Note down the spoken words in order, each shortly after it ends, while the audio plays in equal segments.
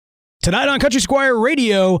Tonight on Country Squire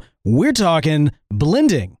Radio, we're talking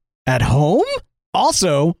blending at home.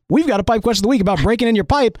 Also, we've got a pipe question of the week about breaking in your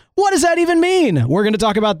pipe. What does that even mean? We're going to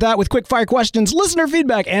talk about that with quick fire questions, listener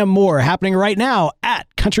feedback, and more happening right now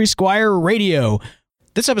at Country Squire Radio.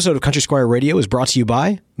 This episode of Country Squire Radio is brought to you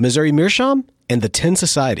by Missouri Meerschaum and the Tin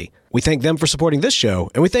Society. We thank them for supporting this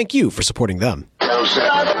show, and we thank you for supporting them. You're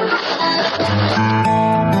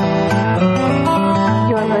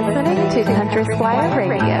listening to Country Squire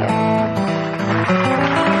Radio.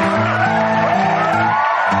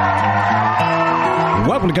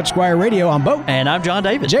 Welcome to Country Squire Radio. I'm Bo. And I'm John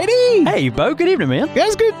David. JD. Hey, Bo. Good evening, man.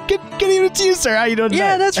 Guys, good evening to you, sir. How you doing tonight?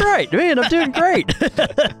 Yeah, that's right. Man, I'm doing great.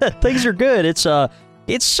 Things are good. It's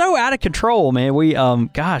so out of control, man. We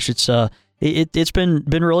it's been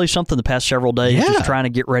really something the past several days. Yeah. Just trying to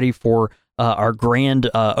get ready for our grand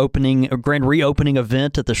reopening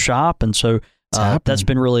event at the shop, and so that's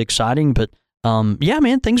been really exciting. But yeah,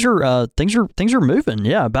 man, things are moving.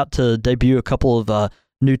 Yeah, about to debut a couple of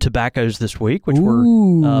new tobaccos this week, which we're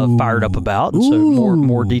fired up about, and so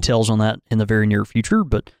more details on that in the very near future.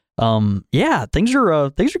 But yeah, things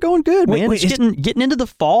are going good, man. It's getting into the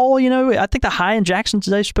fall. You know, I think the high in Jackson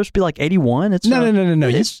today is supposed to be like 81. It's No.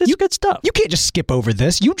 It's good stuff. You can't just skip over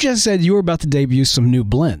this. You just said you were about to debut some new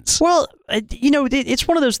blends. Well, you know, it's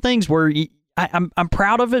one of those things where I'm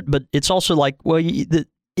proud of it, but it's also like, well, You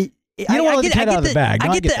don't want to let the cat out of the bag.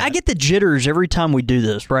 I get the jitters every time we do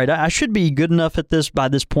this, right? I should be good enough at this by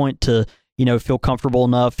this point to, you know, feel comfortable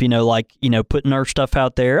enough, you know, like, you know, putting our stuff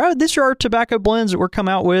out there. Oh, these are our tobacco blends that we're come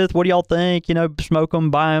out with. What do y'all think? You know, smoke them,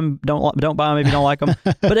 buy them, don't buy them if you don't like them.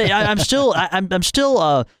 But I'm still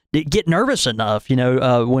get nervous enough, you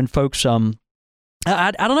know, when folks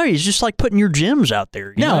I don't know. It's just like putting your gems out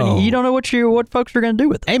there. You know? You don't know what folks are going to do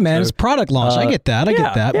with it. Hey, man, so, it's product launch. I get that.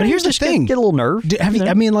 Yeah, but here's the thing. Get a little nerve.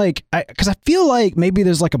 I mean, like, because I feel like maybe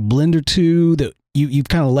there's like a blend or two that you've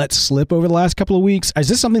kind of let slip over the last couple of weeks. Is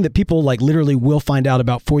this something that people like literally will find out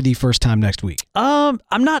about for the first time next week? I'm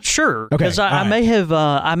not sure because I may have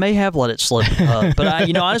let it slip, but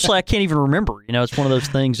honestly, I can't even remember. You know, it's one of those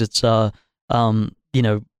things. It's you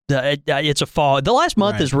know. It's a fog. The last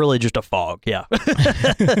month is really just a fog, yeah.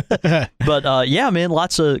 But yeah, man,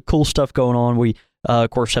 lots of cool stuff going on. We, of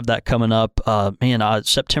course, have that coming up.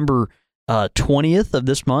 September 20th of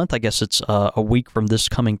this month. I guess it's a week from this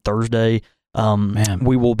coming Thursday.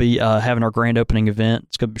 We will be having our grand opening event.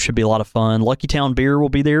 Should be a lot of fun. Lucky Town Beer will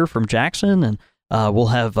be there from Jackson, and we'll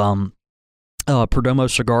have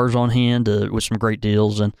Perdomo cigars on hand with some great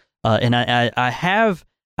deals. And I have,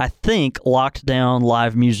 I think, locked down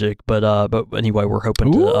live music, but anyway, we're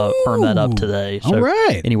hoping to firm that up today. So all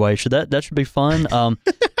right. Anyway, that should be fun.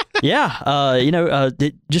 Yeah,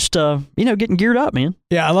 getting geared up, man.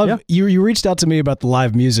 Yeah, I love you reached out to me about the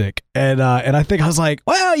live music, and I think I was like,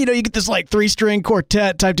 well, you know, you get this like 3-string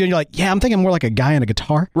quartet type deal, and you're like, yeah, I'm thinking more like a guy on a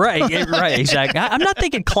guitar. Right, exactly. I'm not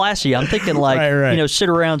thinking classy. I'm thinking like, you know, sit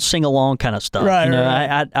around, sing along kind of stuff. Right, you know,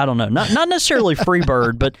 I don't know, not necessarily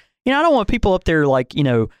Freebird, but you know, I don't want people up there like, you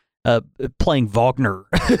know, playing Wagner.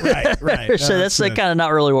 Right. No, so that's kind of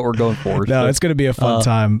not really what we're going for. No, it's going to be a fun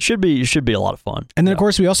time. Should be a lot of fun. And then, of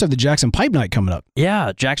course, we also have the Jackson Pipe Night coming up.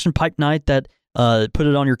 Yeah, Jackson Pipe Night. That put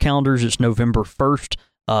it on your calendars. It's November 1st,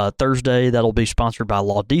 Thursday. That'll be sponsored by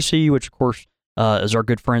Law DC, which, of course, is our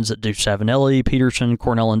good friends that do Savinelli, Peterson,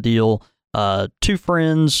 Cornell and Deal, two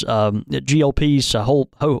friends,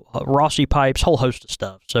 GLPs, Rossi Pipes, whole host of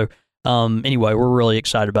stuff. So, anyway, we're really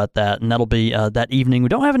excited about that, and that'll be that evening. We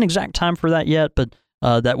don't have an exact time for that yet, but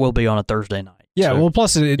that will be on a Thursday night. Yeah, so, well,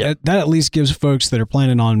 plus that at least gives folks that are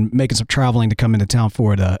planning on making some traveling to come into town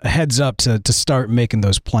for it a heads up to start making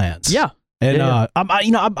those plans. Yeah. And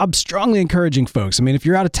I'm strongly encouraging folks. I mean, if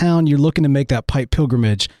you're out of town, you're looking to make that pipe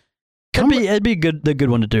pilgrimage. It'd be the good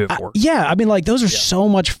one to do it for. Yeah, I mean, like those are so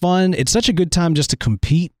much fun. It's such a good time just to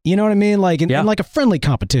compete. You know what I mean? Like in like a friendly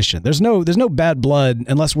competition. There's no bad blood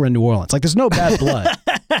unless we're in New Orleans. Like there's no bad blood.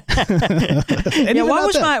 Yeah,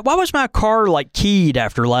 why was my car like keyed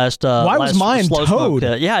after last? Why was mine towed?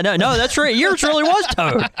 Yeah, no, that's right. Yours really was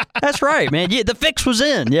towed. That's right, man. Yeah, the fix was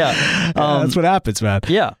in. Yeah, that's what happens, man.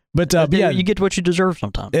 Yeah. But you get what you deserve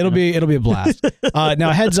sometimes. It'll be a blast.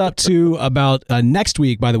 Now heads up to about next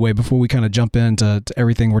week. By the way, before we kind of jump into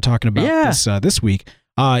everything we're talking about this week.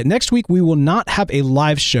 Next week we will not have a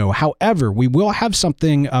live show. However, we will have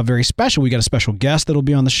something very special. We got a special guest that'll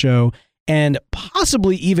be on the show, and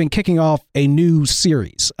possibly even kicking off a new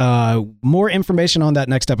series. More information on that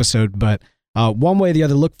next episode. But one way or the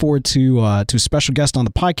other, look forward to a special guest on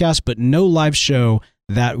the podcast, but no live show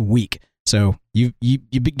that week. So you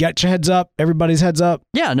got your heads up. Everybody's heads up.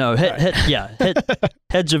 Yeah, no,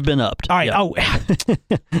 heads have been upped. All right. Yeah.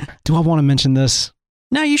 Oh, do I want to mention this?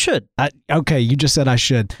 No, you should. Okay, you just said I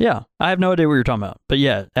should. Yeah, I have no idea what you're talking about, but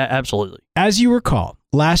yeah, absolutely. As you recall,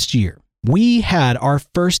 last year we had our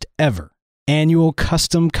first ever annual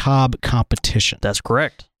custom cob competition. That's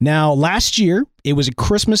correct. Now, last year it was a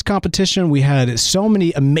Christmas competition. We had so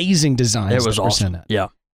many amazing designs. It was awesome. Yeah.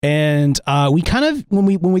 And we kind of, when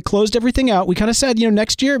we closed everything out, we kind of said,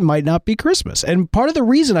 next year it might not be Christmas. And part of the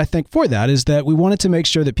reason I think for that is that we wanted to make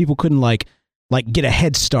sure that people couldn't like get a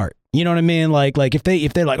head start. You know what I mean? Like if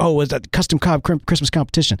they're like, oh, was that custom cob Christmas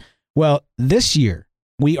competition? Well, this year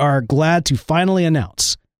we are glad to finally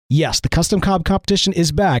announce, yes, the custom cob competition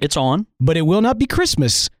is back. It's on, but it will not be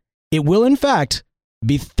Christmas. It will, in fact,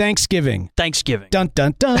 be Thanksgiving. Dun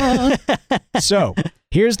dun dun. So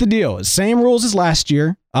here's the deal. Same rules as last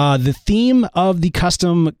year. The theme of the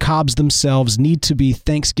custom cobs themselves need to be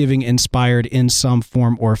Thanksgiving inspired in some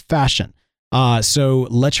form or fashion. So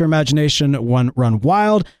let your imagination run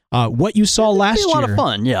wild. What you saw last year, a lot of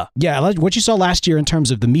fun, yeah. What you saw last year in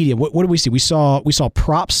terms of the media. What did we see? We saw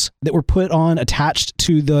props that were put on attached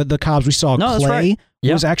to the cobs. We saw clay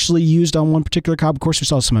was actually used on one particular cob. Of course, we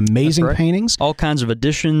saw some amazing paintings, all kinds of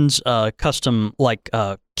additions, custom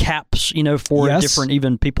caps, for different.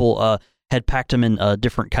 Even people had packed them in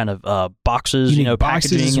different kind of boxes,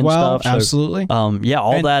 packaging as and well. stuff. So, absolutely.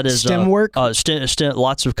 All that is stem work.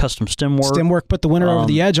 Lots of custom stem work. Stem work put the winner over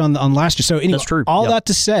the edge on last year. So anyway, that's true. All that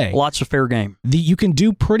to say, lots of fair game. You can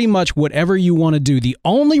do pretty much whatever you want to do. The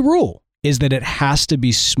only rule is that it has to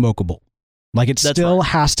be smokable. Like it still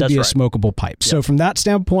has to be a smokable pipe. Yep. So from that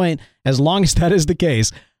standpoint, as long as that is the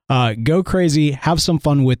case, go crazy, have some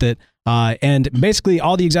fun with it. And basically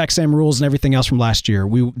all the exact same rules and everything else from last year.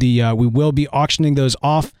 We will be auctioning those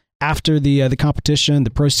off after the competition.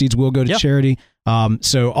 The proceeds will go to charity.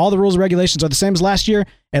 So all the rules and regulations are the same as last year.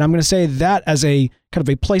 And I'm going to say that as a kind of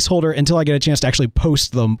a placeholder until I get a chance to actually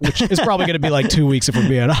post them, which is probably going to be like 2 weeks if we're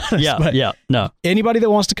being honest. No. Anybody that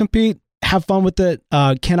wants to compete, have fun with it.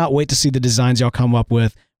 Cannot wait to see the designs y'all come up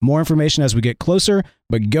with. More information as we get closer,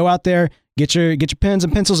 but go out there. Get your pens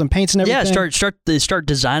and pencils and paints and everything. Yeah, start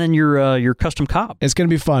designing your custom cob. It's gonna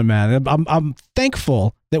be fun, man. I'm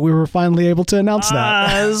thankful that we were finally able to announce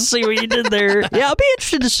that. See what you did there. Yeah, I'll be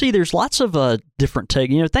interested to see. There's lots of different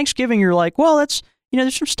take. Thanksgiving, you're like, well, that's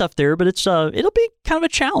there's some stuff there, but it's it'll be kind of a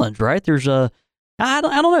challenge, right? There's I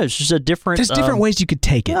don't know. It's just a different. There's different ways you could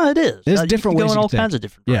take it. Yeah, it is. There's different ways. Go in all kinds of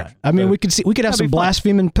different directions. Yeah, I mean, we could have some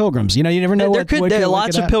blaspheming pilgrims. You never know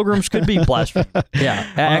lots of pilgrims could be blasphemous. Yeah,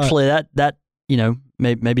 actually, that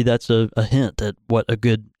maybe that's a hint at what a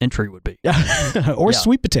good entry would be. Or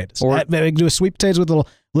sweet potatoes. Or maybe do a sweet potatoes with a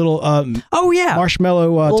little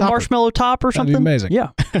marshmallow marshmallow top or something. That'd be amazing.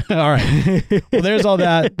 Yeah. All right. Well, there's all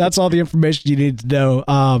that. That's all the information you need to know.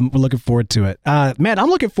 We're looking forward to it. Man, I'm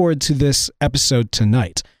looking forward to this episode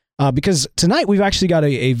tonight. Because tonight we've actually got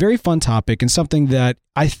a very fun topic and something that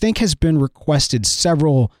I think has been requested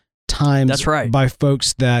several times by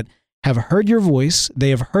folks that have heard your voice. They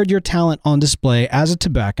have heard your talent on display as a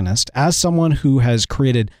tobacconist, as someone who has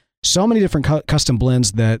created so many different custom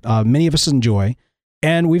blends that many of us enjoy.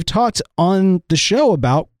 And we've talked on the show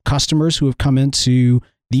about customers who have come into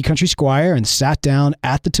the Country Squire and sat down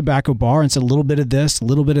at the tobacco bar and said a little bit of this, a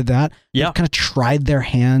little bit of that. Yeah. They've kind of tried their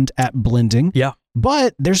hand at blending. Yeah.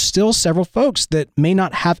 But there's still several folks that may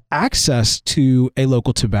not have access to a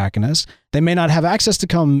local tobacconist. They may not have access to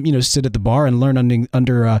come, sit at the bar and learn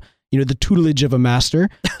under the tutelage of a master.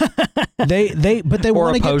 But they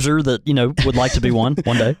or a poser that would like to be one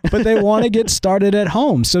day. But they want to get started at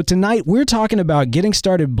home. So tonight we're talking about getting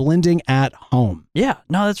started blending at home. Yeah,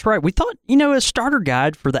 no, that's right. We thought a starter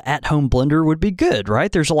guide for the at-home blender would be good,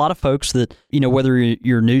 right? There's a lot of folks that whether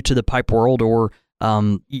you're new to the pipe world or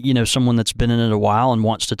someone that's been in it a while and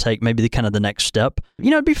wants to take maybe the next step.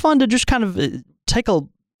 It'd be fun to just kind of take a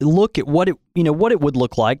look at what it would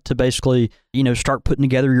look like to basically start putting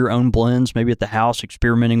together your own blends, maybe at the house,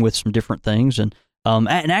 experimenting with some different things. And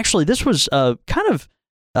actually this was kind of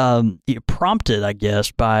prompted, I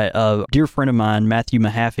guess, by a dear friend of mine, Matthew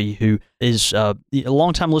Mahaffey, who is a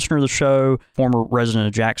longtime listener of the show, former resident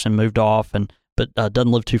of Jackson, moved off but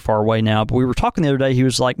doesn't live too far away now. But we were talking the other day. He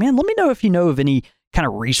was like, man, let me know if you know of any kind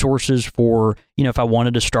of resources for, if I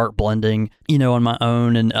wanted to start blending, on my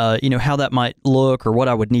own and, how that might look or what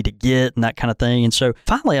I would need to get and that kind of thing. And so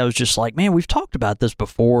finally I was just like, man, we've talked about this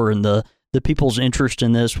before and the people's interest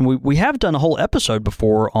in this. We have done a whole episode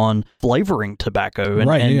before on flavoring tobacco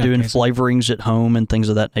and doing flavorings at home and things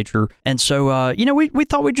of that nature. And so, we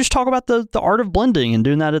thought we'd just talk about the art of blending and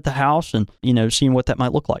doing that at the house and, seeing what that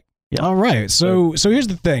might look like. Yeah. All right. So here's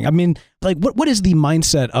the thing. I mean, like, what is the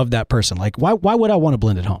mindset of that person? Like, why would I want to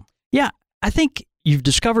blend at home? Yeah, I think you've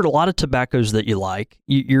discovered a lot of tobaccos that you like.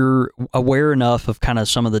 You're aware enough of kind of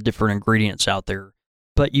some of the different ingredients out there,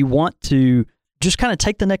 but you want to just kind of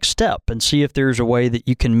take the next step and see if there's a way that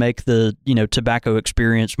you can make the, tobacco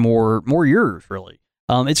experience more yours, really.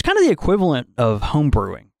 It's kind of the equivalent of home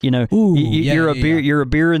brewing. You're a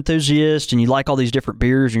beer enthusiast and you like all these different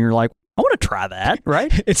beers and you're like, I want to try that,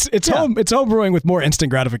 right? It's home brewing with more instant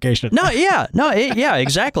gratification.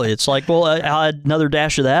 Exactly. It's like, well, I'll add another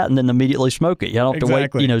dash of that and then immediately smoke it. You don't have to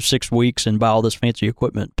wait, 6 weeks and buy all this fancy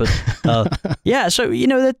equipment. But so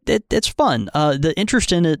it's fun. The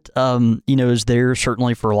interest in it, is there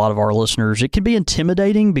certainly for a lot of our listeners. It can be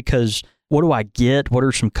intimidating because what do I get? What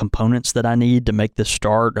are some components that I need to make this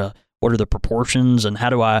start? What are the proportions and how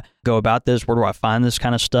do I go about this? Where do I find this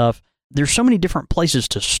kind of stuff? There's so many different places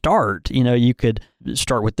to start. You could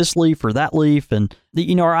start with this leaf or that leaf. And,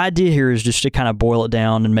 our idea here is just to kind of boil it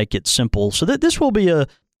down and make it simple so that this will be a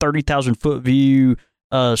 30,000 foot view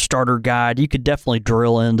starter guide. You could definitely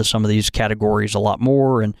drill into some of these categories a lot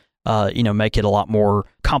more and, make it a lot more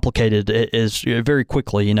complicated very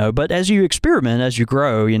quickly, But as you experiment, as you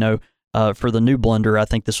grow, for the new blender, I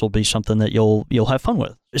think this will be something that you'll have fun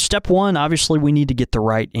with. Step one, obviously, we need to get the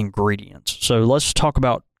right ingredients. So let's talk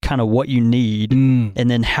about kind of what you need and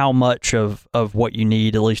then how much of what you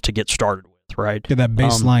need, at least to get started with, right? Get that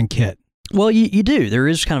baseline kit. Well, you do. There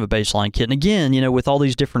is kind of a baseline kit. And again, with all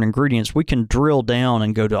these different ingredients, we can drill down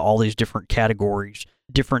and go to all these different categories,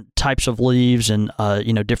 different types of leaves and,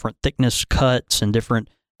 different thickness cuts and different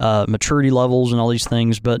maturity levels and all these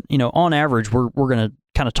things. But, on average, we're going to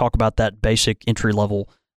kind of talk about that basic entry level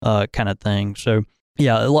kind of thing. So,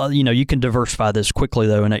 yeah, you can diversify this quickly,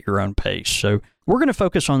 though, and at your own pace. So we're going to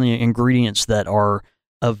focus on the ingredients that are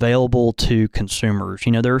available to consumers.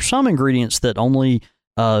 There are some ingredients that only,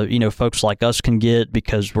 folks like us can get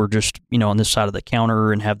because we're just, on this side of the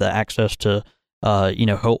counter and have the access to,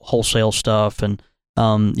 wholesale stuff. And,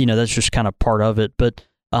 that's just kind of part of it. But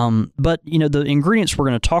the ingredients we're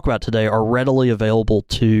going to talk about today are readily available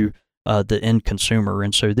to the end consumer.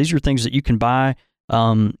 And so these are things that you can buy,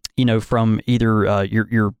 from either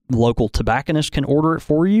your local tobacconist can order it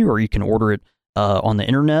for you, or you can order it on the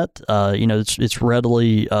internet. It's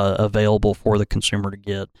readily available for the consumer to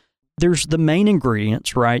get. There's the main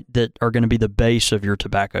ingredients, right, that are going to be the base of your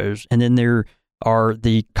tobaccos, and then there are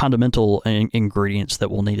the condimental ingredients that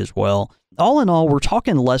we'll need as well. All in all, we're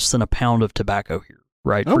talking less than a pound of tobacco here.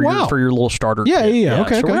 Right. For your little starter kit.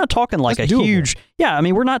 Okay. So we're not talking like That's doable. Huge. Yeah. I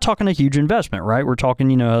mean, we're not talking a huge investment, right? We're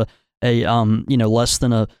talking, less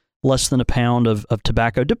than a pound of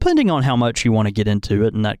tobacco, depending on how much you want to get into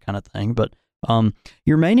it and that kind of thing. But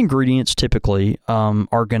your main ingredients typically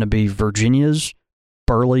are going to be Virginias,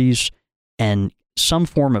 Burleys, and some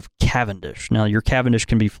form of Cavendish. Now, your Cavendish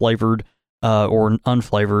can be flavored or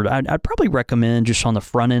unflavored. I'd probably recommend just on the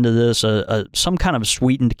front end of this some kind of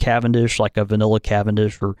sweetened Cavendish, like a vanilla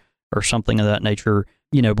Cavendish or something of that nature.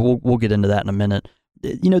 But we'll get into that in a minute.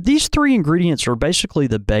 These three ingredients are basically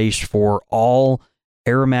the base for all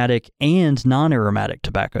aromatic and non-aromatic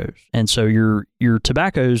tobaccos, and so your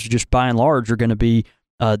tobaccos, just by and large, are going to be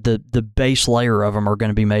the base layer of them are going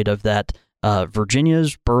to be made of that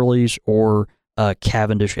Virginias, Burleys, or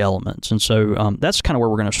Cavendish elements. And so that's kind of where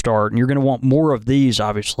we're going to start. And you're going to want more of these,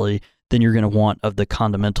 obviously, than you're going to want of the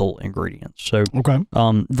condimental ingredients. So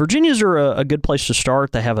Virginias are a good place to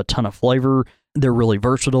start. They have a ton of flavor. They're really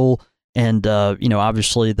versatile. And,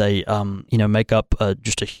 obviously they, make up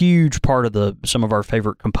just a huge part of some of our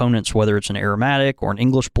favorite components, whether it's an aromatic or an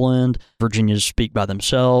English blend. Virginias speak by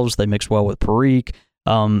themselves. They mix well with Perique.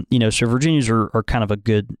 So Virginias are kind of a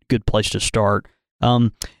good place to start.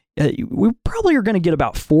 We probably are going to get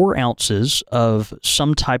about 4 ounces of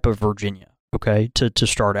some type of Virginia, okay, to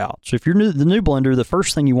start out. So if you're the new blender, the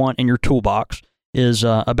first thing you want in your toolbox is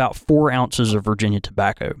about 4 ounces of Virginia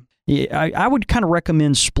tobacco. I would kind of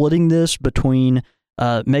recommend splitting this between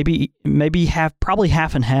maybe probably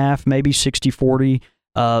half and half, maybe 60-40,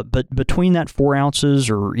 but between that 4 ounces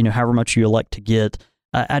or, however much you elect to get,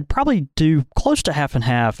 I'd probably do close to half and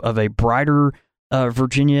half of a brighter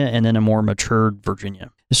Virginia and then a more matured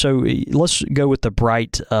Virginia. So let's go with the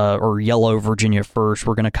bright or yellow Virginia first.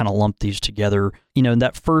 We're going to kind of lump these together.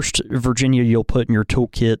 That first Virginia you'll put in your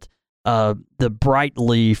toolkit, the bright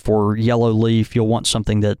leaf or yellow leaf, you'll want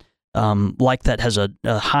something that like that has a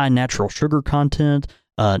high natural sugar content,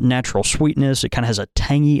 natural sweetness. It kind of has a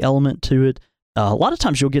tangy element to it. A lot of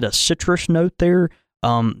times you'll get a citrus note there.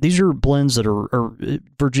 These are blends that are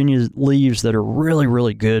Virginia leaves that are really,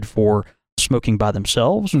 really good for smoking by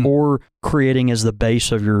themselves or creating as the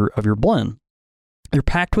base of your blend. They're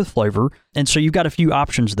packed with flavor, and so you've got a few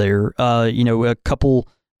options there. A couple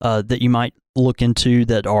that you might look into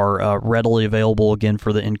that are readily available again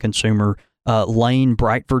for the end consumer. Lane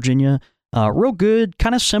Bright Virginia, real good,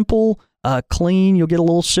 kind of simple, clean. You'll get a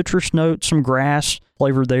little citrus note, some grass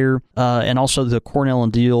flavor there, and also the Cornell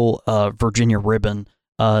and Diehl Virginia Ribbon.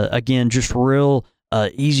 Again, just real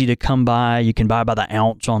easy to come by. You can buy by the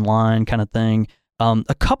ounce online, kind of thing.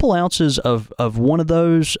 A couple ounces of one of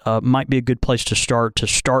those might be a good place to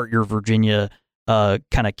start your Virginia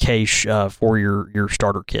kind of cache for your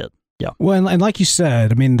starter kit. Yeah. Well, and like you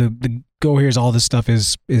said, I mean, the goal here is all this stuff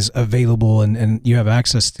is available and you have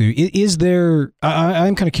access to. Is there?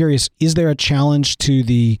 I'm kind of curious. Is there a challenge to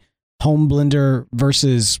the home blender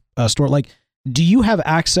versus store? Like, do you have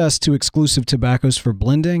access to exclusive tobaccos for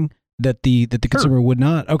blending that the consumer would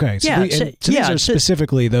not? Okay, so, these are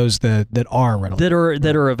specifically those that are readily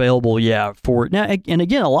that are available. Yeah, for now. And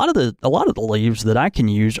again, a lot of the leaves that I can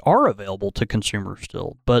use are available to consumers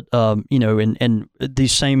still. But and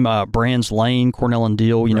these same brands, Lane, Cornell and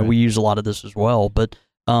Diehl, we use a lot of this as well. But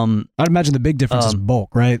I'd imagine the big difference is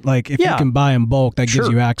bulk, right? Like if you can buy in bulk, that gives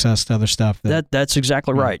you access to other stuff. That's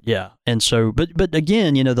exactly right. Yeah. And so, but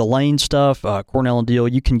again, the Lane stuff, Cornell and Diehl,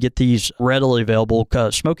 you can get these readily available.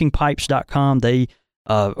 SmokingPipes.com, they,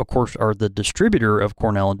 of course, are the distributor of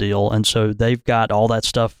Cornell and Diehl. And so they've got all that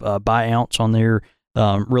stuff by ounce on there,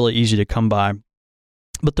 really easy to come by.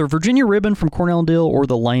 But the Virginia Ribbon from Cornell and Diehl or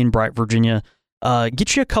the Lane Bright Virginia,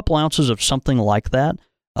 get you a couple ounces of something like that.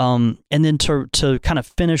 And then to kind of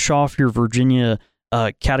finish off your Virginia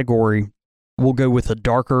category, we'll go with a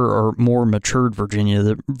darker or more matured Virginia.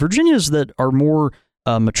 The Virginias that are more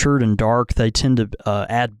matured and dark, they tend to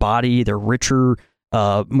add body. They're richer,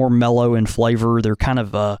 more mellow in flavor. They're kind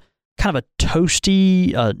of a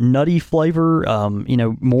toasty, nutty flavor.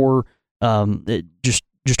 More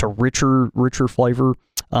just a richer flavor.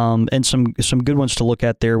 And some good ones to look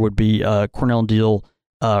at there would be Cornell and Diehl.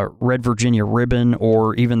 Red Virginia Ribbon,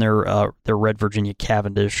 or even their Red Virginia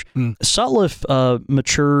Cavendish. Sutliff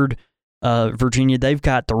matured Virginia. They've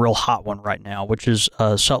got the real hot one right now, which is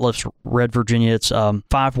Sutliff's Red Virginia. It's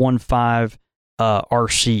 515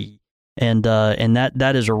 RC, and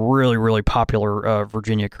that is a really, really popular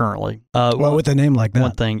Virginia currently. Well, with a name like that,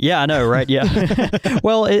 one thing, yeah, I know, right? Yeah.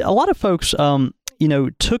 Well, a lot of folks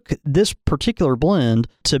took this particular blend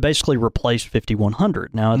to basically replace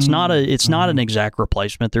 5100. Now it's not an exact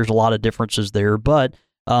replacement. There's a lot of differences there, but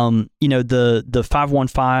the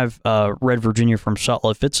 515 Red Virginia from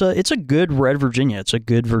Sutliff, it's a good Red Virginia. It's a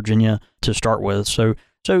good Virginia to start with. So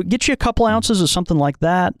get you a couple ounces of something like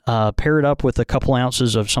that. Pair it up with a couple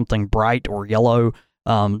ounces of something bright or yellow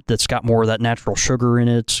that's got more of that natural sugar in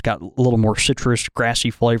it. It's got a little more citrus,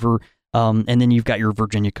 grassy flavor, and then you've got your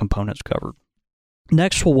Virginia components covered.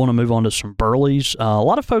 Next, we'll want to move on to some Burleys. A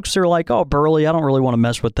lot of folks are like, "Oh, Burley, I don't really want to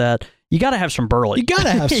mess with that." You got to have some Burley. You got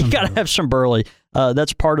to have some Burley.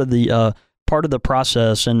 That's part of the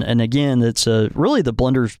process. And again, it's really the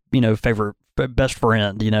blender's favorite best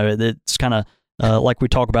friend. It's kind of like we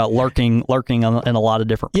talk about lurking in a lot of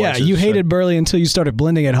different places. Yeah, you hated Burley until you started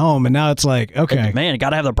blending at home, and now it's like, okay, man, you got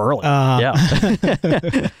to have the Burley. Yeah.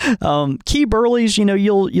 Key Burleys,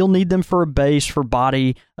 you'll need them for a base, for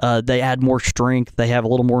body. They add more strength. They have a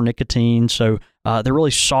little more nicotine, so they're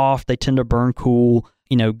really soft. They tend to burn cool.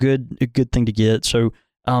 A good thing to get. So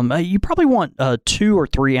you probably want 2 or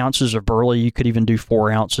 3 ounces of Burley. You could even do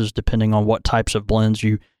 4 ounces, depending on what types of blends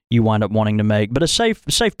you wind up wanting to make. But a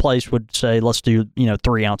safe place would say, let's do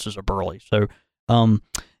 3 ounces of Burley. So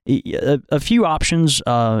a few options.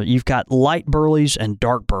 You've got light Burleys and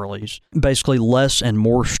dark Burleys. Basically, less and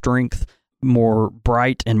more strength, more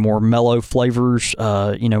bright and more mellow flavors.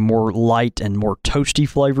 More light and more toasty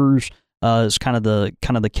flavors. Is kind of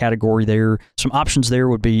the category there. Some options there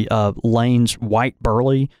would be Lane's white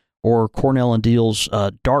Burley or Cornell and Diehl's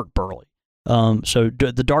dark Burley. So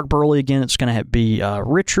the dark Burley, again, it's going to be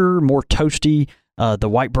richer, more toasty. The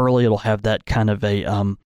white Burley, it'll have that kind of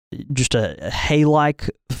just a hay-like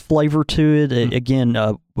flavor to it. Again,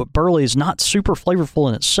 Burley is not super flavorful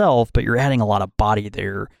in itself, but you're adding a lot of body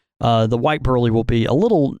there. The white Burley will be a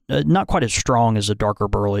little, not quite as strong as the darker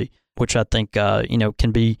Burley, which I think,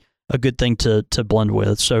 can be a good thing to blend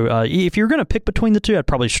with. So if you're going to pick between the two, I'd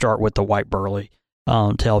probably start with the white Burley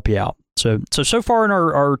to help you out. So far in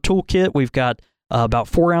our toolkit, we've got about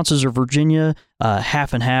 4 ounces of Virginia,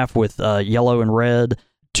 half and half with yellow and red,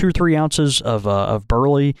 2 or 3 ounces of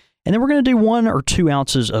Burley, and then we're going to do 1 or 2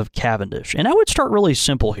 ounces of Cavendish. And I would start really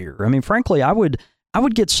simple here. I mean, frankly, I would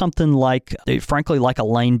get something like a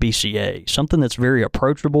Lane BCA, something that's very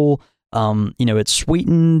approachable. It's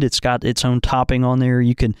sweetened. It's got its own topping on there.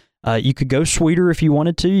 You could go sweeter if you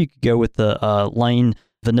wanted to. You could go with the Lane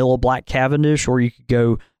Vanilla Black Cavendish, or you could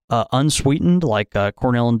go unsweetened, like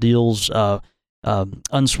Cornell and Deal's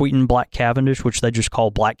unsweetened Black Cavendish, which they just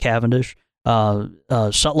call Black Cavendish.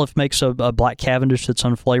 Sutliff makes a Black Cavendish that's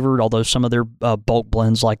unflavored, although some of their bulk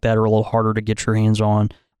blends like that are a little harder to get your hands on.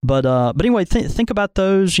 But anyway, think about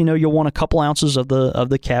those. You'll want a couple ounces of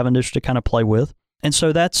the Cavendish to kind of play with. And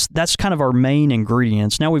so that's kind of our main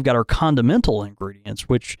ingredients. Now we've got our condimental ingredients,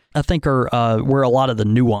 which I think are where a lot of the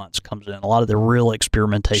nuance comes in, a lot of the real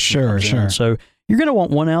experimentation comes in. So you're going to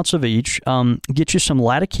want 1 ounce of each. Get you some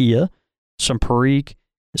Latakia, some Perique,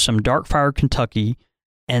 some Dark Fire Kentucky,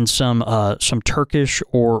 and some Turkish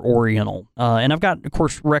or Oriental. And I've got, of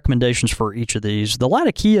course, recommendations for each of these. The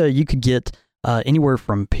Latakia you could get anywhere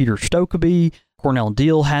from Peter Stokkebye. Cornell and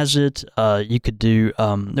Deal has it. You could do,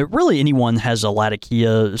 really anyone has a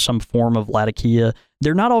Latakia, some form of Latakia.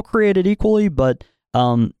 They're not all created equally, but,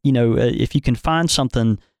 if you can find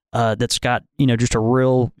something that's got, just a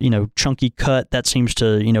real, chunky cut, that seems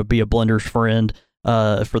to, be a blender's friend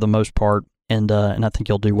for the most part. And I think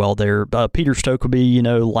you'll do well there. Peter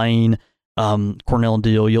Stokkebye, Lane, Cornell and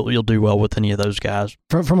Deal, you'll do well with any of those guys.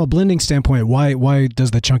 From a blending standpoint, why does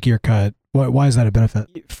the chunkier cut? Why is that a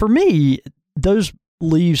benefit? For me, those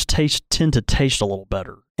leaves tend to taste a little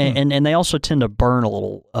better, and they also tend to burn a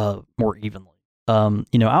little more evenly. I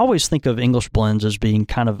always think of English blends as being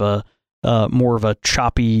kind of a more of a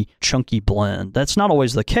choppy, chunky blend. That's not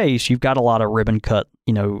always the case. You've got a lot of ribbon cut,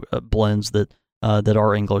 blends that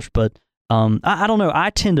are English, but I don't know. I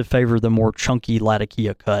tend to favor the more chunky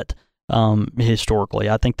Latakia cut. Historically,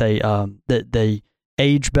 I think they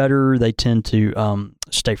age better. They tend to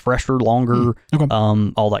stay fresher longer. Okay.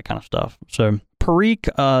 All that kind of stuff. So Perique,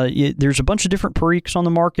 there's a bunch of different Periques on the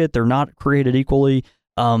market. They're not created equally.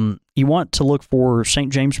 You want to look for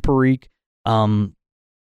St. James Perique. And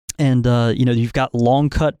you've got long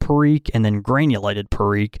cut Perique and then granulated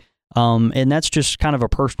Perique. And that's just kind of a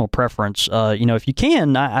personal preference. If you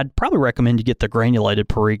can, I'd probably recommend you get the granulated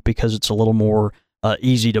Perique because it's a little more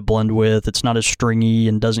easy to blend with. It's not as stringy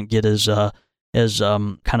and doesn't get as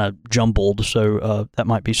kind of jumbled. So that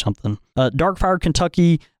might be something. Dark Fire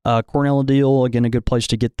Kentucky, Cornell and Deal, again, a good place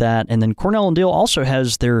to get that. And then Cornell and Deal also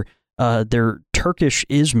has their Turkish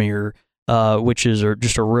Izmir, which is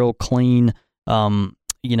just a real clean,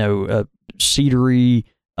 cedary,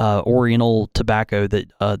 Oriental tobacco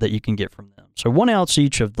that you can get from them. So 1 ounce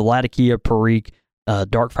each of the Latakia, Perique,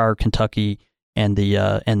 Dark Fire Kentucky, and the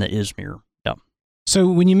Izmir. Yeah. So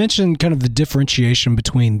when you mentioned kind of the differentiation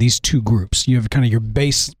between these two groups, you have kind of your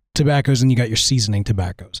base tobaccos and you got your seasoning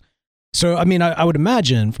tobaccos. So I mean, I would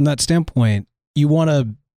imagine from that standpoint, you want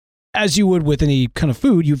to, as you would with any kind of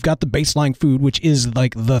food, you've got the baseline food, which is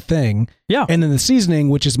like the thing. Yeah. And then the seasoning,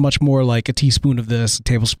 which is much more like a teaspoon of this, a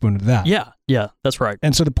tablespoon of that. Yeah, that's right.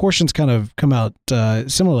 And so the portions kind of come out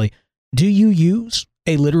similarly. Do you use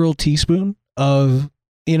a literal teaspoon of,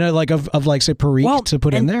 of say Perique to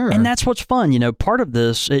put in there? And that's what's fun. Part of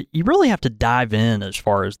this, you really have to dive in as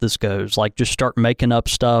far as this goes. Like just start making up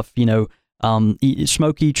stuff,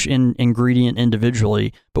 smoke each ingredient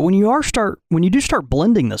individually. But when you do start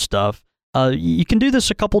blending this stuff, you can do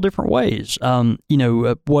this a couple different ways.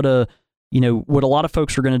 What a lot of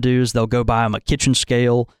folks are going to do is they'll go buy them a kitchen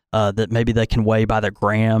scale that maybe they can weigh by the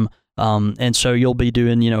gram. And so you'll be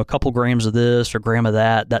doing, a couple grams of this or gram of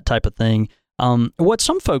that type of thing. What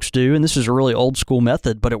some folks do, and this is a really old school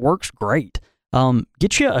method, but it works great.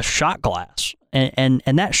 Get you a shot glass. And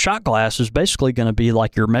that shot glass is basically going to be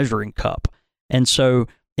like your measuring cup. And so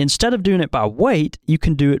instead of doing it by weight, you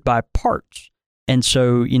can do it by parts. And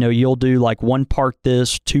so, you'll do like 1 part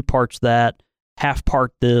this, 2 parts that, half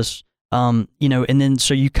part this, and then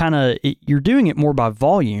so you you're doing it more by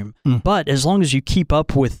volume. But as long as you keep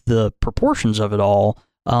up with the proportions of it all,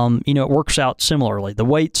 it works out similarly. The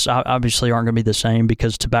weights obviously aren't going to be the same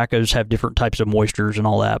because tobaccos have different types of moistures and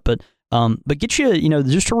all that. But get you,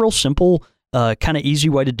 just a real simple, kind of easy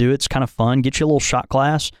way to do it. It's kind of fun. Get you a little shot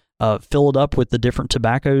glass, fill it up with the different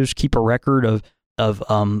tobaccos, keep a record of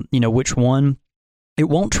which one. It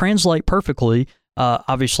won't translate perfectly,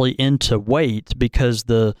 obviously, into weight because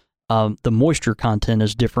the moisture content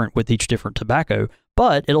is different with each different tobacco,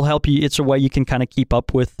 but it'll help you. It's a way you can kind of keep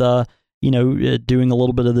up with, doing a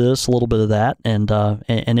little bit of this, a little bit of that, and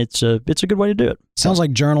it's a good way to do it. Sounds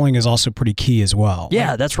like journaling is also pretty key as well.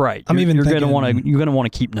 Yeah, that's right. You're going to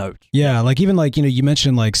want to keep notes. Yeah, you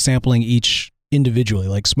mentioned like sampling each individually,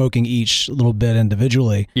 like smoking each little bit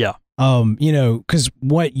individually. Yeah. Because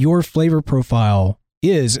what your flavor profile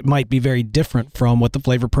might be very different from what the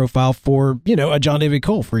flavor profile for, a John David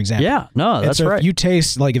Cole, for example. Yeah, no, that's right. If you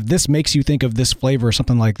taste, if this makes you think of this flavor or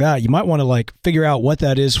something like that, you might want to figure out what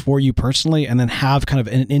that is for you personally, and then have kind of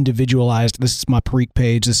an individualized, this is my Perique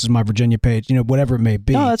page, this is my Virginia page, whatever it may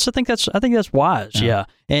be. No, I think that's wise. Yeah.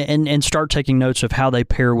 And start taking notes of how they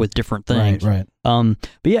pair with different things. Right. But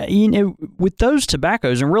yeah, with those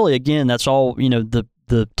tobaccos, and really, again, that's all,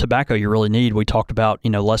 the tobacco you really need. We talked about,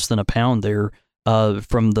 less than a pound there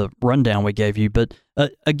from the rundown we gave you. But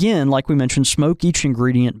again, like we mentioned, smoke each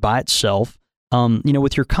ingredient by itself.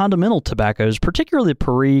 With your condimental tobaccos, particularly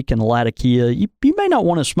Perique and Latakia, you may not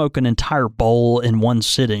want to smoke an entire bowl in one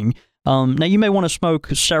sitting. Now, you may want to smoke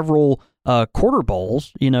several quarter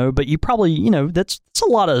bowls, but you probably, that's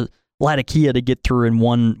a lot of Latakia to get through in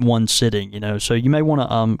one sitting, so you may want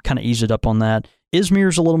to kind of ease it up on that.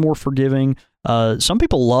 Izmir's a little more forgiving. Some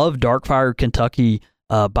people love Darkfire Kentucky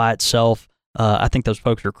by itself. I think those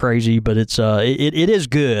folks are crazy, but it is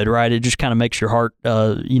good, right? It just kind of makes your heart,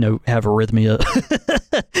 have arrhythmia.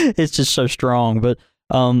 It's just so strong. But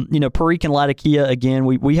Perique and Latakia, again,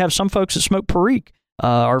 we have some folks that smoke Perique.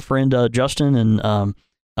 Our friend Justin in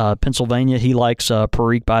Pennsylvania, he likes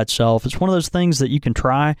Perique by itself. It's one of those things that you can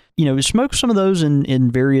try. Smoke some of those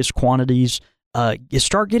in various quantities. You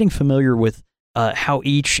start getting familiar with how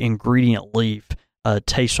each ingredient leaf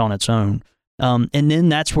tastes on its own. And then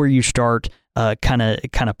that's where you start kind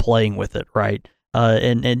of playing with it, right?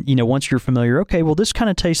 And once you're familiar, okay, well, this kind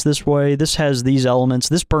of tastes this way. This has these elements.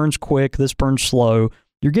 This burns quick. This burns slow.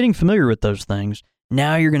 You're getting familiar with those things.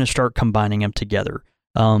 Now you're going to start combining them together.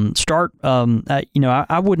 I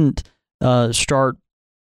wouldn't start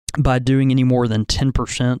by doing any more than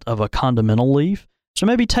 10% of a condimental leaf. So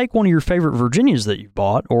maybe take one of your favorite Virginias that you've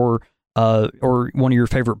bought, or one of your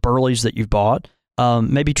favorite Burleys that you've bought.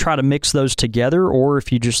 Maybe try to mix those together, or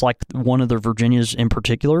if you just like one of the Virginias in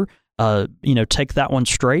particular, take that one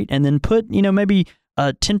straight, and then put, maybe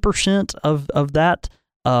 10% of that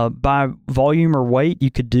by volume or weight.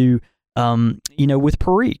 You could do, with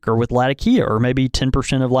Perique or with Latakia, or maybe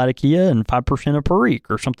 10% of Latakia and 5% of Perique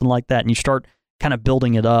or something like that. And you start kind of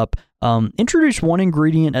building it up. Introduce one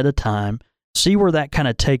ingredient at a time, see where that kind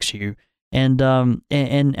of takes you. And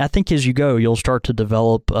I think as you go, you'll start to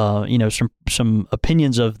develop, some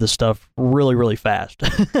opinions of the stuff really, really fast.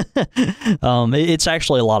 It's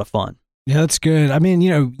actually a lot of fun. Yeah, that's good. I mean,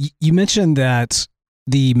 you mentioned that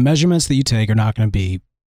the measurements that you take are not going to be,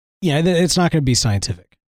 it's not going to be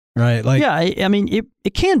scientific, right? I mean,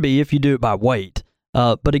 it can be if you do it by weight.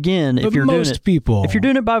 But again, if you're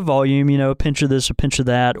doing it by volume, a pinch of this, a pinch of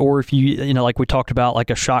that, or if you, like we talked about, like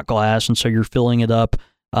a shot glass, and so you're filling it up.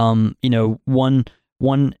 One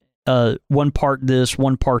part this,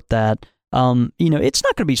 one part that. It's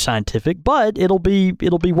not going to be scientific, but it'll be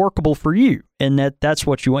workable for you, and that's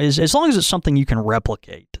what you want. As long as it's something you can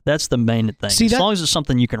replicate, that's the main thing. As long as it's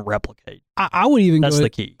something you can replicate, I would even that's the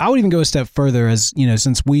key. I would even go a step further, as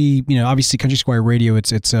since we, obviously Country Squire Radio,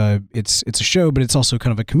 it's a show, but it's also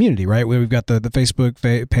kind of a community, right? We've got the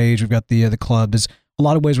Facebook page, we've got the club. There's a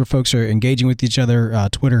lot of ways where folks are engaging with each other,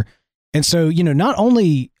 Twitter. And so, not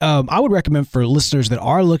only, I would recommend for listeners that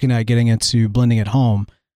are looking at getting into blending at home,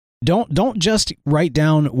 don't just write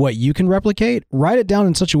down what you can replicate. Write it down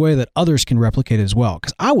in such a way that others can replicate it as well.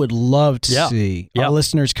 Because I would love to see our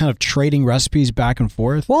listeners kind of trading recipes back and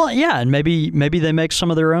forth. Well, yeah, and maybe they make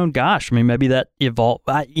some of their own. Gosh, I mean, maybe that evolve.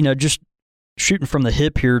 Just shooting from the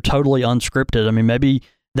hip here, totally unscripted. I mean, maybe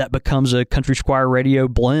that becomes a Country Squire Radio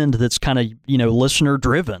blend that's kind of, listener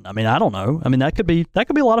driven. I mean, I don't know. I mean, that could be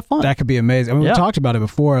a lot of fun. That could be amazing. I mean, we talked about it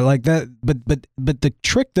before, like that. But the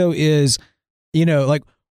trick though is,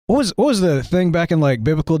 what was the thing back in like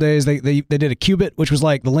biblical days? They did a cubit, which was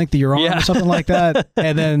like the length of your arm or something like that.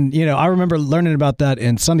 And then, I remember learning about that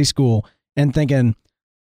in Sunday school and thinking,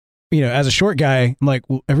 as a short guy, I'm like,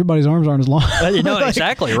 well, everybody's arms aren't as long.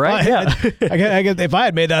 Exactly, right? Yeah. I guess if I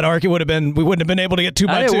had made that arc, we wouldn't have been able to get 2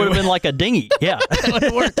 by 2. It would have been like a dinghy. Yeah.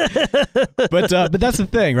 But that's the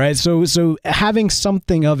thing, right? So having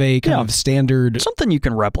something of a kind of standard, something you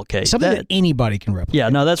can replicate, something that anybody can replicate. Yeah,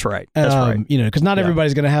 no, that's right. That's right. Because not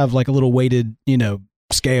everybody's going to have like a little weighted,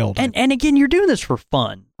 scaled. And again, you're doing this for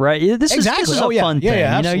fun, right? This is a fun thing.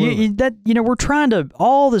 Yeah, absolutely. We're trying to,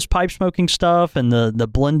 all this pipe smoking stuff and the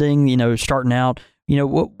blending, starting out,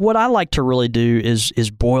 what I like to really do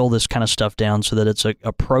is boil this kind of stuff down so that it's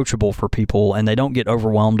approachable for people and they don't get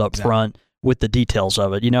overwhelmed up front with the details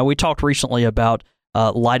of it. We talked recently about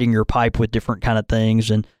lighting your pipe with different kind of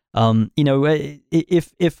things, and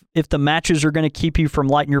if the matches are going to keep you from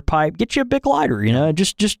lighting your pipe, get you a big lighter.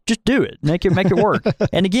 Just do it. Make it work.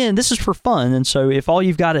 And again, this is for fun. And so if all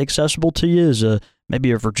you've got accessible to you is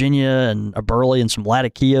maybe a Virginia and a Burley and some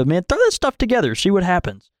Latakia. Man, throw that stuff together, see what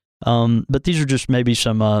happens. But these are just maybe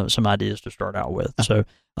some ideas to start out with. So,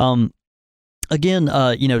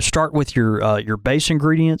 again, start with your base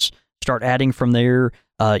ingredients. Start adding from there.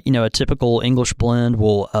 A typical English blend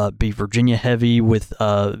will be Virginia heavy with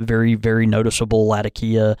very, very noticeable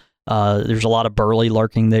Latakia. There's a lot of Burley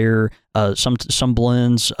lurking there. Some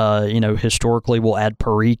blends, historically will add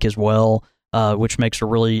Perique as well, which makes a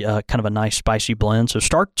really kind of a nice spicy blend. So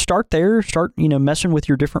start there. Start messing with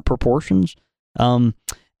your different proportions. One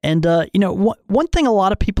thing a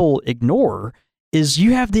lot of people ignore is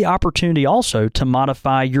you have the opportunity also to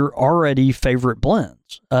modify your already favorite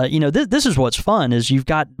blends. This is what's fun is you've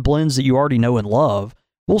got blends that you already know and love.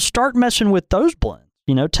 Well, start messing with those blends.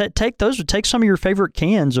 Take some of your favorite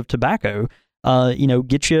cans of tobacco,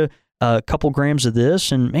 get you a couple grams of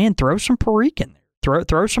this and, man, throw some Perique in there.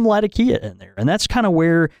 Throw some Latakia in there. And that's kind of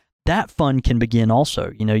where that fun can begin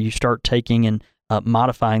also. You start taking and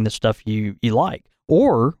modifying the stuff you like.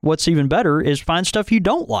 Or what's even better is find stuff you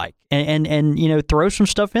don't like and throw some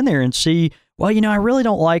stuff in there and see, well, I really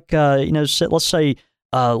don't like, let's say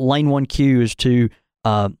lane 1Q is too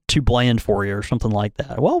bland for you or something like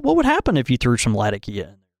that. Well, what would happen if you threw some Latakia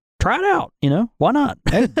in? Try it out, why not?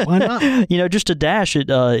 Hey, why not? Just a dash,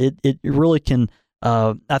 it really can,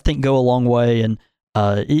 I think, go a long way. And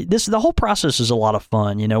the whole process is a lot of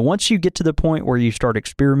fun. Once you get to the point where you start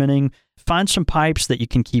experimenting, find some pipes that you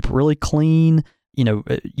can keep really clean.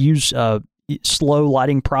 Use slow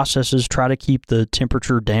lighting processes. Try to keep the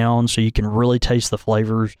temperature down so you can really taste the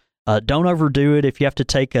flavors. Don't overdo it. If you have to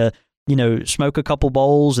take smoke a couple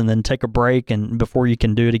bowls and then take a break and before you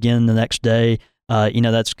can do it again the next day,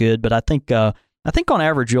 that's good. But I think on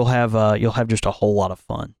average you'll have just a whole lot of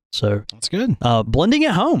fun. So that's good. Blending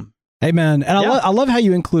at home. Hey man, and I love how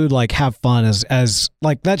you include like have fun as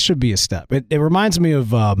like that should be a step. It reminds me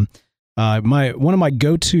of one of my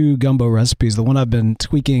go-to gumbo recipes, the one I've been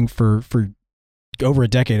tweaking for over a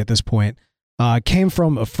decade at this point, came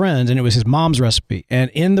from a friend, and it was his mom's recipe.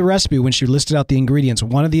 And in the recipe, when she listed out the ingredients,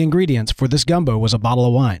 one of the ingredients for this gumbo was a bottle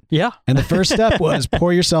of wine. Yeah. And the first step was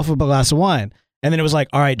pour yourself a glass of wine. And then it was like,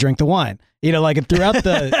 all right, drink the wine. Like throughout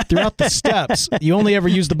the steps, you only ever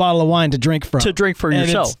use the bottle of wine to drink from. To drink for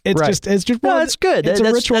yourself. It's right. just no, it's good.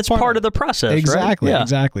 That's part of the process. Exactly, right?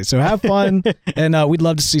 Exactly. So have fun, and we'd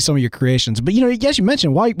love to see some of your creations. But yes, you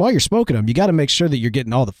mentioned while you're smoking them, you got to make sure that you're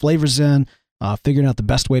getting all the flavors in, figuring out the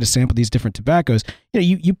best way to sample these different tobaccos.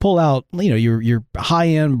 You pull out your high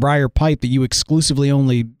end Briar pipe that you exclusively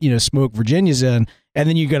only smoke Virginias in. And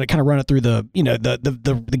then you got to kind of run it through the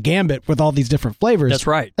the gambit with all these different flavors. That's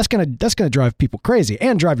right. That's gonna drive people crazy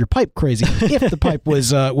and drive your pipe crazy if the pipe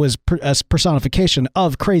was a personification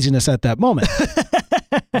of craziness at that moment.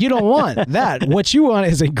 You don't want that. What you want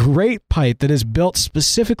is a great pipe that is built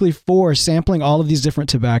specifically for sampling all of these different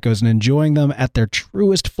tobaccos and enjoying them at their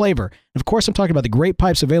truest flavor. And of course, I'm talking about the great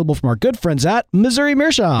pipes available from our good friends at Missouri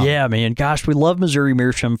Meerschaum. Yeah, man. Gosh, we love Missouri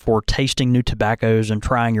Meerschaum for tasting new tobaccos and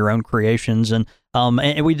trying your own creations. And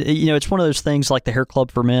we, it's one of those things like the Hair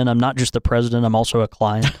Club for Men. I'm not just the president; I'm also a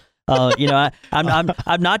client.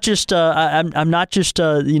 I'm not just a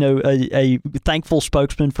thankful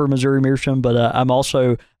spokesman for Missouri Meerschaum, but I'm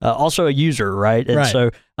also a user, right? And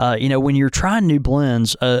so when you're trying new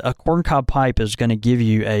blends, a corncob pipe is going to give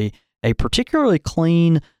you a particularly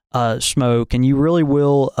clean smoke, and you really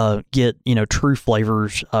will get true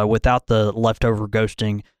flavors without the leftover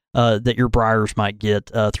ghosting that your briars might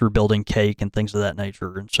get through building cake and things of that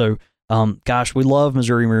nature. And so, gosh, we love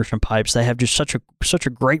Missouri Meerschaum pipes. They have just such a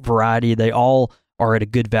great variety. They all are at a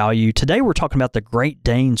good value. Today we're talking about the Great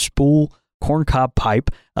Dane Spool Corncob Pipe.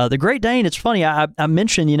 The Great Dane, it's funny, I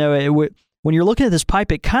mentioned, when you're looking at this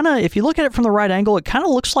pipe, it kind of, if you look at it from the right angle, it kind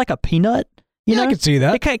of looks like a peanut. I can see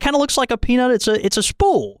that. It kind of looks like a peanut. It's a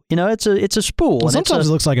spool. It's a spool. Well, sometimes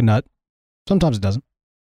it looks like a nut. Sometimes it doesn't.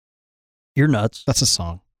 You're nuts. That's a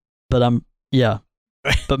song. But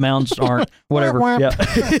but mounds aren't. Whatever. Yeah.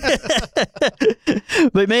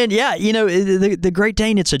 But man, the Great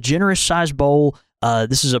Dane. It's a generous sized bowl.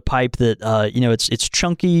 This is a pipe that it's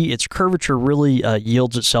chunky. Its curvature really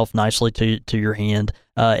yields itself nicely to your hand,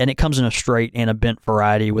 and it comes in a straight and a bent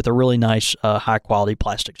variety with a really nice high quality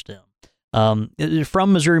plastic stem.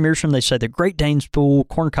 From Missouri Meerschaum, they say the Great Dane Spool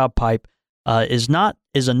Corncob Pipe is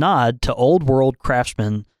a nod to old world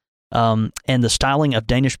craftsmen. And the styling of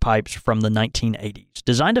Danish pipes from the 1980s.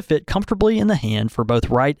 Designed to fit comfortably in the hand for both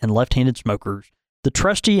right and left-handed smokers, the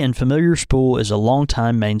trusty and familiar spool is a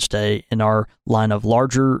long-time mainstay in our line of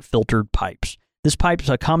larger filtered pipes. This pipe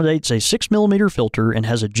accommodates a 6mm filter and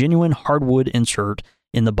has a genuine hardwood insert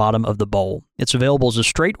in the bottom of the bowl. It's available as a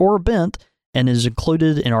straight or a bent, and is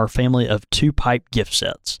included in our family of 2-pipe gift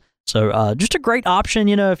sets. So just a great option,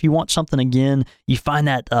 if you want something, again, you find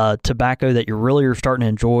that tobacco that you really are starting to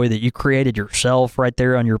enjoy, that you created yourself right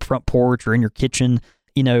there on your front porch or in your kitchen,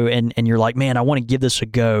 and you're like, man, I want to give this a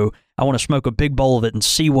go. I want to smoke a big bowl of it and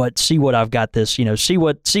see what I've got this, see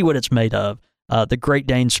what it's made of. The Great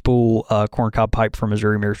Dane Spool corncob pipe from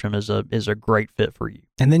Missouri Meerschaum is a great fit for you.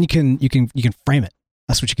 And then you can frame it.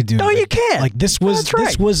 That's what you could do. Oh, you can. Like this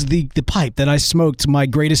was the pipe that I smoked my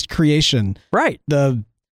greatest creation. Right. The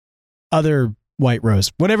other White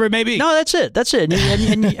Rose, whatever it may be. No, that's it.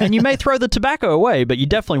 And you may throw the tobacco away, but you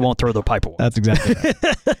definitely won't throw the pipe away. That's exactly right.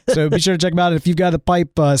 So be sure to check them out. If you've got a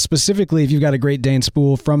pipe, specifically if you've got a Great Dane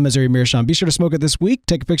Spool from Missouri Meerschaum, be sure to smoke it this week.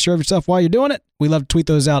 Take a picture of yourself while you're doing it. We love to tweet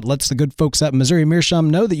those out. Lets the good folks at Missouri Meerschaum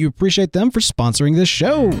know that you appreciate them for sponsoring this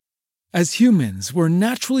show. As humans, we're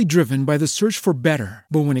naturally driven by the search for better.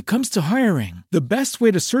 But when it comes to hiring, the best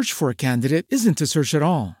way to search for a candidate isn't to search at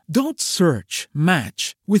all. Don't search,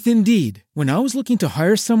 match with Indeed. When I was looking to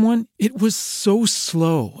hire someone, it was so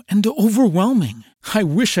slow and overwhelming. I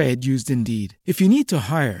wish I had used Indeed. If you need to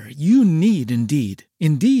hire, you need Indeed.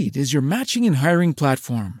 Indeed is your matching and hiring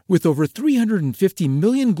platform with over 350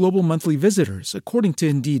 million global monthly visitors, according to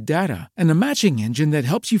Indeed data, and a matching engine that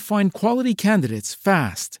helps you find quality candidates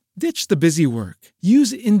fast. Ditch the busy work.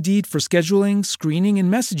 Use Indeed for scheduling, screening,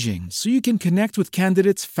 and messaging so you can connect with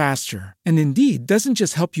candidates faster. And Indeed doesn't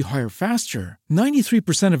just help you hire faster.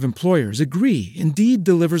 93% of employers agree Indeed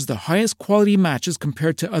delivers the highest quality matches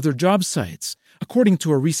compared to other job sites, according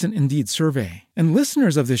to a recent Indeed survey. And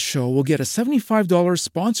listeners of this show will get a $75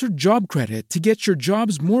 sponsored job credit to get your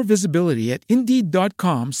jobs more visibility at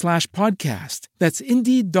Indeed.com/podcast. That's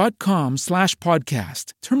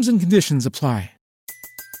Indeed.com/podcast. Terms and conditions apply.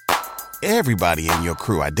 Everybody in your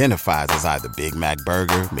crew identifies as either Big Mac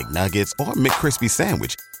Burger, McNuggets, or McCrispy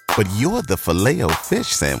Sandwich. But you're the Filet-O-Fish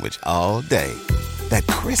Sandwich all day. That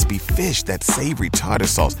crispy fish, that savory tartar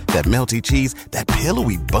sauce, that melty cheese, that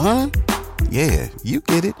pillowy bun. Yeah, you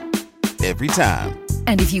get it. Every time.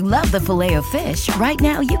 And if you love the Filet-O-Fish, right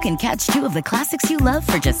now you can catch 2 of the classics you love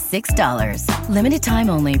for just $6. Limited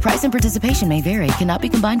time only. Price and participation may vary. Cannot be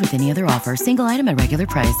combined with any other offer. Single item at regular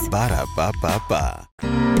price. Ba-da-ba-ba-ba.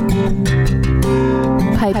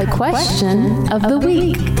 Pipe question of the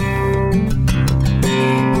week.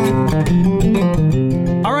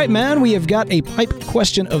 All right, man, we have got a pipe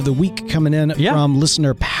question of the week coming in from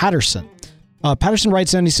listener Patterson. Patterson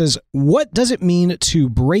writes in, he says, what does it mean to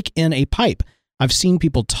break in a pipe? I've seen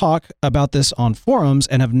people talk about this on forums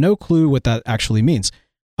and have no clue what that actually means.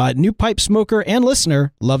 New pipe smoker and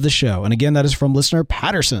listener, love the show. And again, that is from listener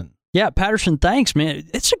Patterson. Yeah, Patterson, thanks, man.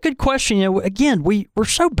 It's a good question. Again, we're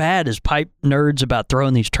so bad as pipe nerds about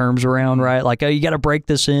throwing these terms around, right? Like, oh, you got to break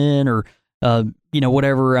this in, or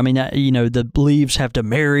whatever. I mean, the leaves have to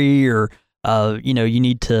marry, or you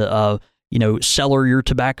need to cellar your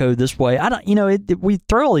tobacco this way. I don't, we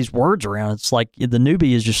throw all these words around. It's like the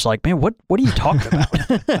newbie is just like, man, what are you talking about?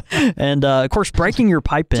 And of course, breaking your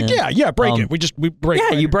pipe in. Break it. We break.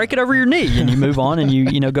 Yeah, you break it over your knee and you move on and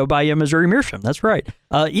you go buy you a Missouri Meerschaum. That's right.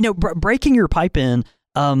 Breaking your pipe in.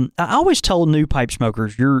 I always tell new pipe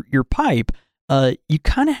smokers, your pipe, you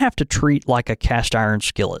kind of have to treat like a cast iron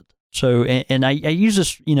skillet. So, and I use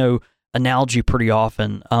this analogy pretty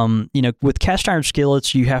often. With cast iron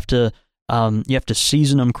skillets, you have to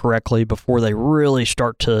season them correctly before they really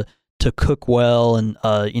start to cook well, and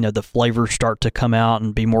the flavors start to come out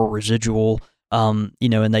and be more residual. And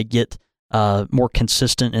they get more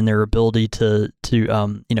consistent in their ability to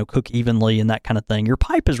cook evenly and that kind of thing. Your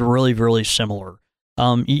pipe is really, really similar.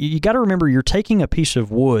 You got to remember, you're taking a piece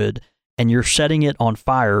of wood and you're setting it on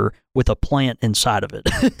fire with a plant inside of it.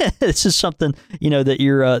 This is something that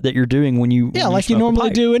you're doing when you like you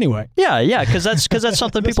normally do anyway. Yeah, because that's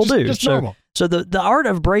something people do. Just normal. So the art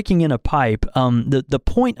of breaking in a pipe, the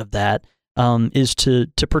point of that is to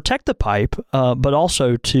protect the pipe, but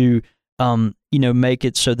also to make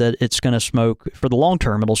it so that it's going to smoke for the long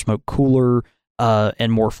term. It'll smoke cooler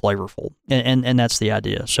and more flavorful, and that's the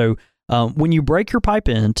idea. So when you break your pipe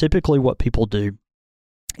in, typically what people do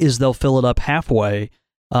is they'll fill it up halfway,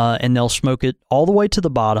 and they'll smoke it all the way to the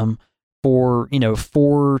bottom for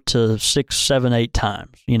 4 to 6, 7, 8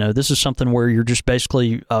 times. This is something where you're just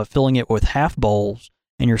basically filling it with half bowls,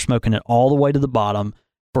 and you're smoking it all the way to the bottom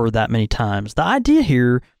for that many times. The idea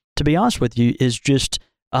here, to be honest with you, is just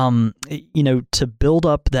to build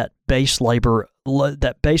up that base layer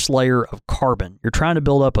of carbon. You're trying to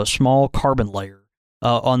build up a small carbon layer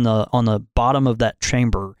on the bottom of that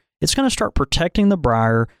chamber. It's going to start protecting the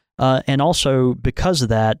briar, and also because of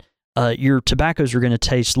that, your tobaccos are going to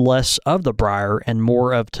taste less of the briar and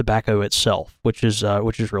more of tobacco itself, which is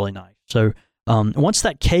really nice. So once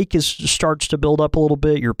that cake starts to build up a little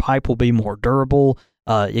bit, your pipe will be more durable.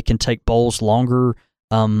 It can take bowls longer,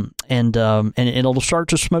 and it'll start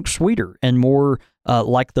to smoke sweeter and more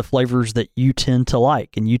like the flavors that you tend to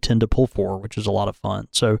like and you tend to pull for, which is a lot of fun.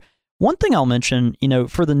 So one thing I'll mention,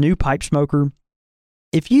 for the new pipe smoker,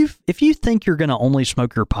 if you think you're going to only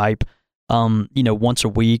smoke your pipe, once a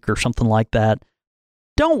week or something like that,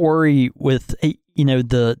 don't worry with,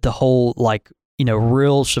 the whole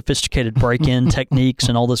real sophisticated break-in techniques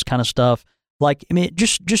and all this kind of stuff.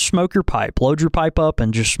 Just smoke your pipe, load your pipe up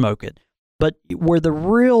and just smoke it. But where the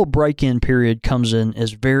real break-in period comes in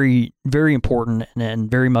is very, very important and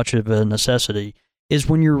very much of a necessity is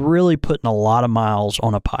when you're really putting a lot of miles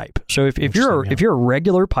on a pipe. So if you're a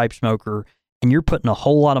regular pipe smoker and you're putting a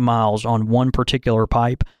whole lot of miles on one particular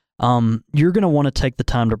pipe, you're going to want to take the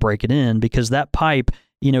time to break it in, because that pipe,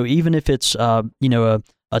 even if it's,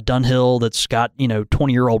 a Dunhill that's got,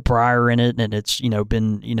 20-year-old briar in it and it's,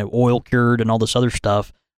 been, oil cured and all this other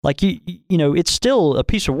stuff, it's still a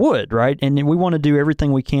piece of wood, right? And we want to do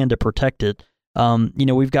everything we can to protect it.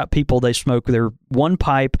 We've got people, they smoke their one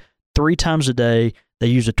pipe 3 times a day. They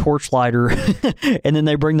use a torch lighter and then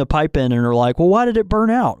they bring the pipe in and are like, well, why did it burn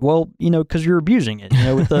out? Well, because you're abusing it.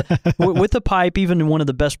 With the pipe, even one of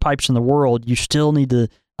the best pipes in the world, you still need to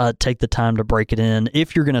take the time to break it in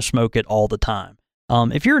if you're going to smoke it all the time.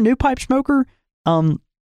 If you're a new pipe smoker, don't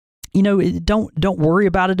worry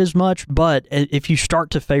about it as much. But if you start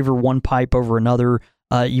to favor one pipe over another,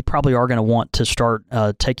 you probably are going to want to start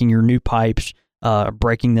taking your new pipes,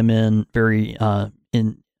 breaking them in very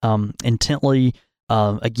intently.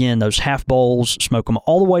 Again, those half bowls, smoke them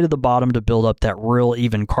all the way to the bottom to build up that real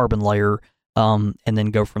even carbon layer, and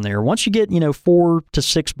then go from there. Once you get 4 to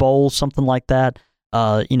 6 bowls, something like that,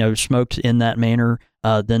 smoked in that manner,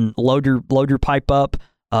 then load your pipe up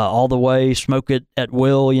all the way, smoke it at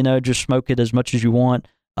will. Just smoke it as much as you want.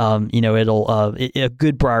 A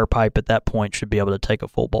good briar pipe at that point should be able to take a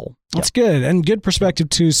full bowl. That's good, and good perspective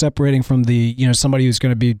too, separating from the somebody who's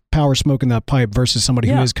going to be power smoking that pipe versus somebody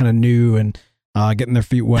who is kind of new and getting their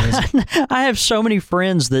feet wet. I have so many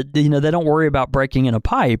friends that they don't worry about breaking in a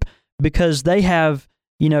pipe because they have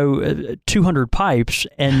 200 pipes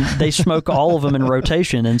and they smoke all of them in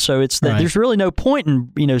rotation, and so it's that there's really no point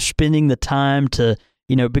in spending the time to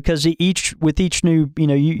because with each new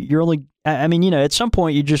you're only at some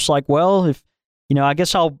point you're just like, well, if I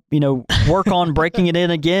guess I'll work on breaking it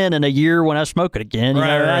in again in a year when I smoke it again.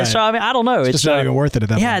 Right. So I don't know. It's just not even worth it at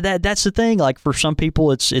that point. Yeah, that's the thing. Like for some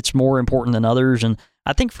people, it's more important than others, and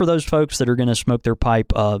I think for those folks that are going to smoke their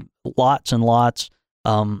pipe lots and lots,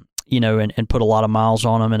 and put a lot of miles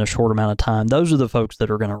on them in a short amount of time, those are the folks that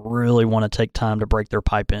are going to really want to take time to break their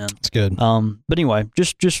pipe in. That's good. But anyway,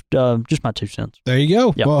 just my 2 cents. There you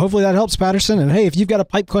go. Yep. Well, hopefully that helps, Patterson. And hey, if you've got a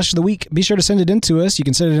pipe question of the week, be sure to send it in to us. You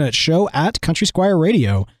can send it in at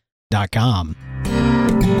show@countrysquireradio.com.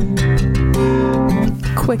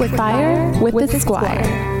 Quick fire with the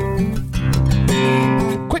Squire.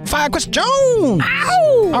 Quick fire question!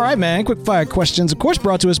 Ow! All right, man. Quick fire questions, of course,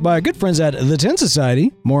 brought to us by our good friends at The Tin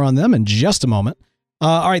Society. More on them in just a moment.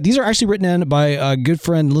 All right, these are actually written in by a good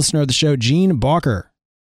friend and listener of the show, Gene Boker.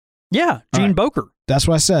 Yeah, Gene Boker. That's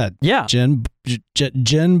what I said. Yeah. Jen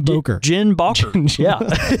Boker. Jen Boker. Yeah.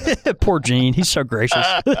 Poor Gene. He's so gracious.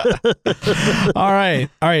 All right.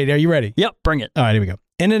 Are you ready? Yep. Bring it. All right, here we go.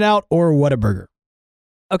 In-N-Out or Whataburger?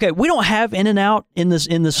 Okay, we don't have In-N-Out in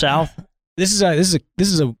the South. This is a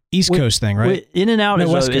East Coast thing, right? In-N-Out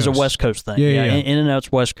is a West Coast thing. Yeah. In-N-Out's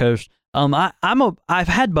West Coast. I've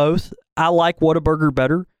had both. I like Whataburger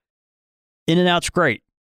better. In-N-Out's great,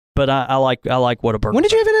 but I like Whataburger. When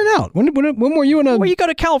did you have In-N-Out? When were you in a? Well, you go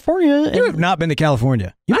to California. You have not been to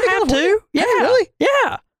California. I have to. Yeah. Really?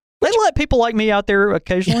 Yeah. They let people like me out there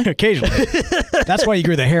occasionally. Occasionally. That's why you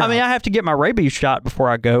grew the hair. I mean, I have to get my rabies shot before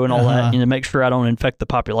I go and all that, make sure I don't infect the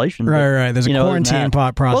population. Right. There's a quarantine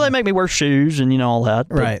process. Well, they make me wear shoes and all that.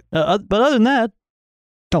 Right. But other than that,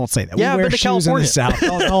 don't say that. Yeah, we wear I've been to shoes California. in the South.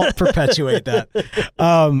 Don't perpetuate that.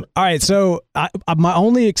 All right. So my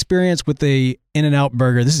only experience with the In-N-Out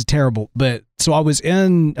burger, this is terrible, but so I was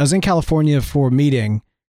in California for a meeting,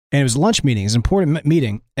 and it was a lunch meeting. It was an important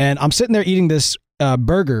meeting, and I'm sitting there eating this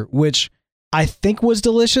burger, which I think was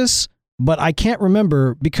delicious, but I can't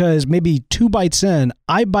remember because maybe 2 bites in,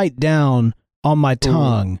 I bite down on my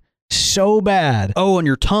tongue so bad. Oh, on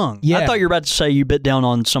your tongue. Yeah. I thought you were about to say you bit down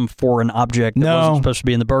on some foreign object that wasn't supposed to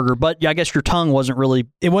be in the burger, but I guess your tongue wasn't really...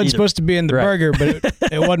 It wasn't supposed to be in the burger, but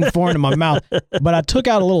it wasn't foreign in my mouth. But I took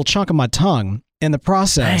out a little chunk of my tongue in the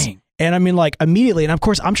process. Dang. And I mean, like, immediately, and of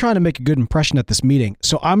course, I'm trying to make a good impression at this meeting.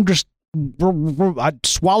 So I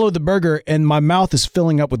swallow the burger and my mouth is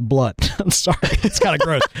filling up with blood. I'm sorry. It's kind of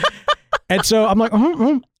gross. And so I'm like,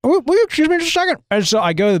 will you excuse me just a second? And so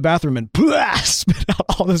I go to the bathroom and spit out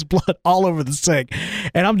all this blood all over the sink.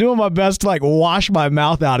 And I'm doing my best to like wash my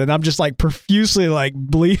mouth out. And I'm just like profusely like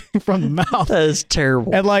bleeding from the mouth. That is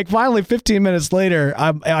terrible. And like finally 15 minutes later,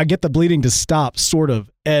 I get the bleeding to stop, sort of.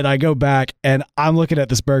 And I go back and I'm looking at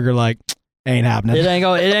this burger like, ain't happening. It ain't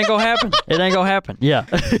gonna happen. It ain't gonna happen. Yeah.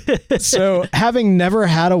 So having never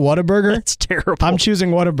had a Whataburger, that's terrible. I'm choosing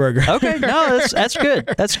Whataburger. Okay, no, that's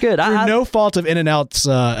good. That's good. Through no fault of In-N-Out's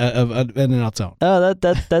own. Oh,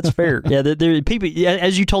 that's fair. Yeah, there people. Yeah,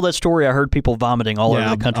 as you told that story, I heard people vomiting all over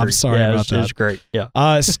the country. I'm sorry about that. It was great.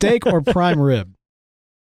 Yeah. Steak or prime rib?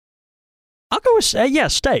 I'll go with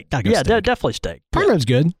steak. Definitely steak. Prime rib's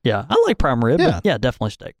good. Yeah, I like prime rib. Yeah. But yeah, definitely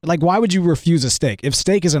steak. Like, why would you refuse a steak? If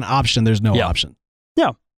steak is an option, there's no option.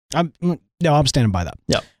 Yeah. I'm standing by that.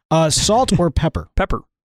 Yeah. Salt or pepper? Pepper.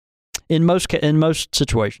 In most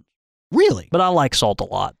situations. Really? But I like salt a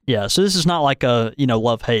lot. Yeah. So this is not like a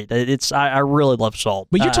love-hate. I really love salt.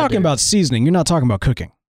 But you're talking about seasoning. You're not talking about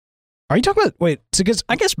cooking. Are you talking about because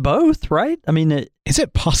I guess both, right? I mean, is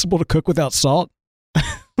it possible to cook without salt?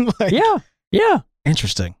 Like, yeah.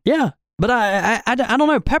 Interesting. Yeah. But I don't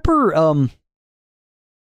know. Pepper,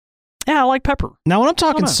 yeah, I like pepper. Now, when I'm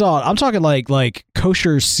talking salt, I'm talking like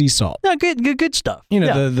kosher sea salt. No, good stuff. You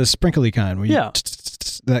know, the sprinkly kind. Where you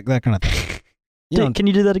that kind of thing. Can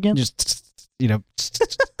you do that again? Just, get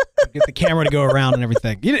the camera to go around and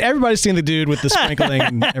everything. Everybody's seen the dude with the sprinkling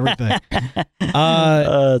and everything.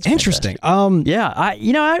 Interesting. I'm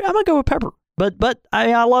gonna go with pepper. But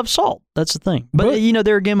I love salt. That's the thing. But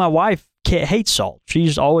there again, my wife hates salt.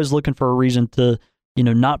 She's always looking for a reason to,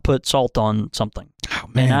 not put salt on something. Oh,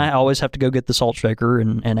 man. And I always have to go get the salt shaker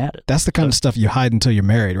and add it. That's the kind of stuff you hide until you're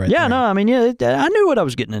married, right? Yeah, there. no, I mean, I knew what I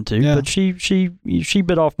was getting into, but she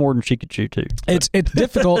bit off more than she could chew too. So. It's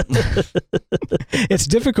difficult. It's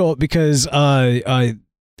difficult because I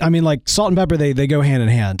mean, like salt and pepper, they go hand in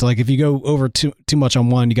hand. Like if you go over too much on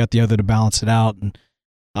one, you got the other to balance it out. And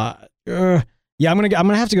I'm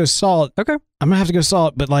gonna have to go salt. Okay, I'm gonna have to go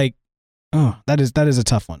salt, but like, that is a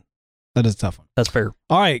tough one. That is a tough one. That's fair.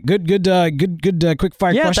 All right, good quick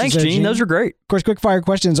fire questions. Yeah, thanks, Gene. Those are great. Of course, quick fire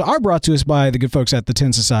questions are brought to us by the good folks at the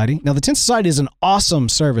Tin Society. Now, the Tin Society is an awesome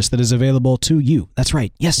service that is available to you. That's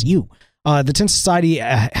right. Yes, you. The Tin Society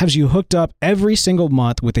has you hooked up every single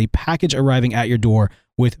month with a package arriving at your door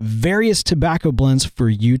with various tobacco blends for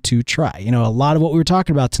you to try. A lot of what we were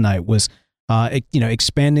talking about tonight was,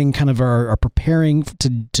 expanding kind of our preparing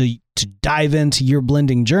to dive into your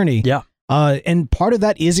blending journey. Yeah. And part of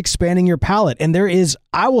that is expanding your palate. And there is,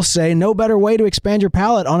 I will say, no better way to expand your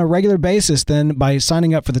palate on a regular basis than by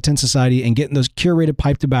signing up for the Tin Society and getting those curated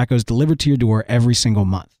pipe tobaccos delivered to your door every single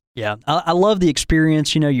month. Yeah, I love the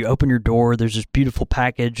experience. You open your door, there's this beautiful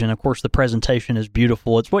package, and of course the presentation is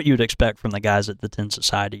beautiful. It's what you'd expect from the guys at the Tin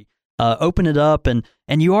Society. Open it up, and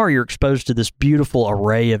you're exposed to this beautiful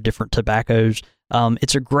array of different tobaccos.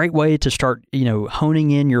 It's a great way to start,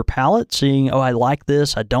 honing in your palate, seeing, I like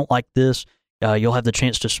this, I don't like this. You'll have the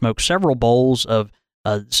chance to smoke several bowls of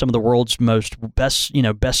some of the world's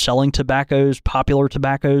best-selling tobaccos, popular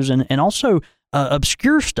tobaccos, and also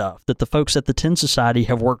obscure stuff that the folks at the Tin Society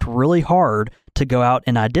have worked really hard to go out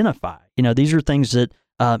and identify. These are things that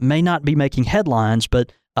may not be making headlines,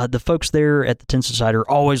 but the folks there at the Tin Society are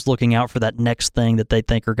always looking out for that next thing that they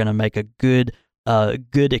think are going to make a good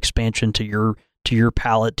expansion to your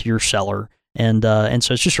palate, to your cellar. And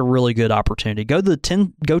so it's just a really good opportunity. Go to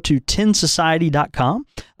tinsociety.com.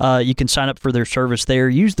 You can sign up for their service there.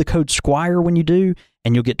 Use the code SQUIRE when you do,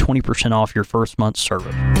 and you'll get 20% off your first month's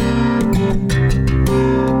service.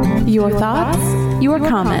 Your thoughts, your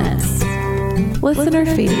comments, listener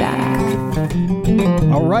feedback.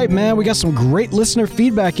 All right, man. We got some great listener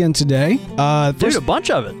feedback in today. Dude, a bunch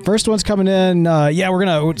of it. First one's coming in. We're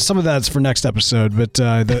gonna. Some of that's for next episode, but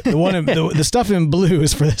the one the stuff in blue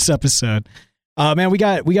is for this episode. Man, we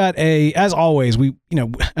got a, as always. We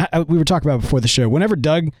were talking about before the show. Whenever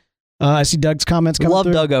Doug, I see Doug's comments coming Love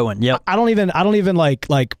through. Doug Owen. Yep. I don't even like.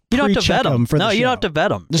 You don't have to vet him. For the show. You don't have to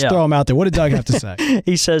vet him. Just throw him out there. What did Doug have to say?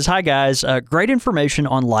 He says, "Hi guys, great information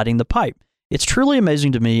on lighting the pipe. It's truly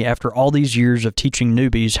amazing to me after all these years of teaching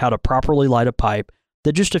newbies how to properly light a pipe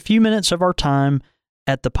that just a few minutes of our time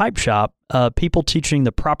at the pipe shop, people teaching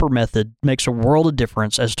the proper method makes a world of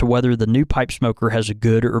difference as to whether the new pipe smoker has a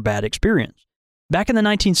good or bad experience. Back in the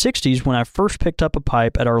 1960s, when I first picked up a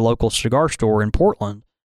pipe at our local cigar store in Portland,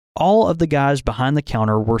 all of the guys behind the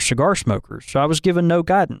counter were cigar smokers, so I was given no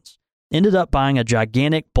guidance. ended up buying a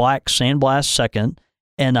gigantic black Sandblast Second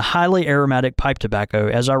and a highly aromatic pipe tobacco.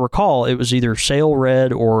 As I recall, it was either Sail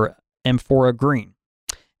Red or Amphora Green,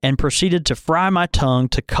 and proceeded to fry my tongue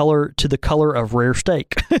to the color of rare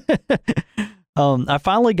steak. I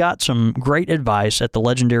finally got some great advice at the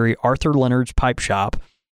legendary Arthur Leonard's Pipe Shop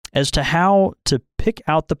as to how to pick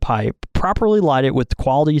out the pipe, properly light it with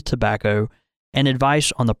quality tobacco, and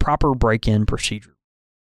advice on the proper break-in procedure.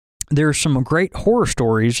 There are some great horror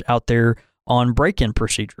stories out there on break-in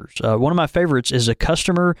procedures. One of my favorites is a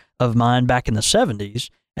customer of mine back in the 70s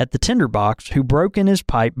at the Tinderbox who broke in his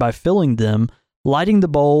pipe by filling them, lighting the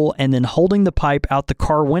bowl, and then holding the pipe out the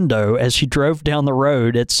car window as he drove down the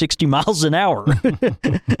road at 60 miles an hour.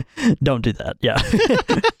 Don't do that. Yeah.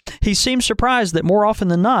 He seemed surprised that more often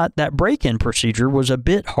than not, that break-in procedure was a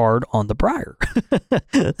bit hard on the briar.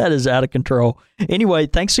 That is out of control. Anyway,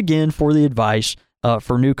 thanks again for the advice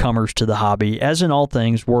for newcomers to the hobby. As in all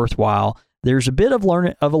things worthwhile, there's a bit of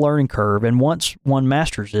a learning curve, and once one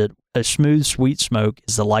masters it, a smooth, sweet smoke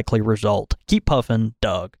is the likely result. Keep puffing,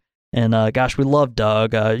 Doug. And gosh, we love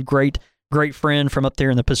Doug. Great friend from up there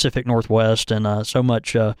in the Pacific Northwest, and so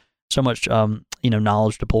much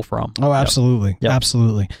knowledge to pull from. Oh, absolutely, yep.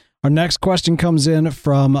 Absolutely. Our next question comes in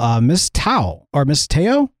from Miss Tao or Miss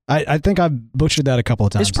Teo. I think I've butchered that a couple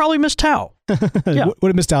of times. It's probably Miss Tao. Yeah. What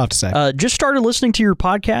did Miss Tao have to say? Just started listening to your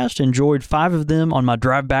podcast. Enjoyed 5 of them on my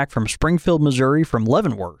drive back from Springfield, Missouri, from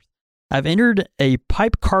Leavenworth. I've entered a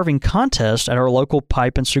pipe carving contest at our local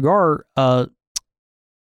pipe cigar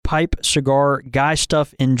guy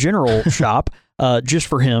stuff in general shop, just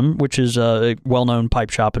for him, which is a well-known pipe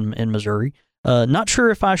shop in Missouri. Not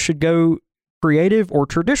sure if I should go creative or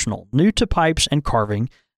traditional. New to pipes and carving,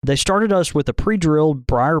 they started us with a pre-drilled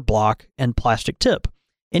briar block and plastic tip.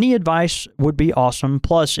 Any advice would be awesome.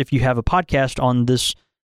 Plus, if you have a podcast on this,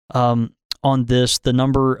 the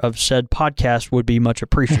number of said podcast would be much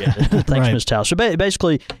appreciated. Thanks, right. Ms. Tao. So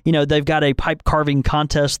basically, they've got a pipe carving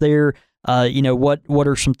contest there. What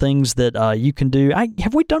are some things that you can do?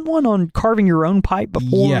 Have we done one on carving your own pipe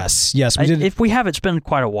before? Yes, we did. If we have, it's been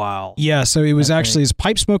quite a while. Yeah, so it was it's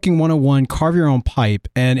Pipe Smoking 101, Carve Your Own Pipe.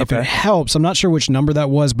 And if it helps, I'm not sure which number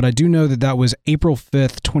that was, but I do know that was April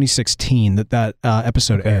 5th, 2016 that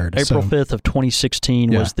episode aired. April 5th of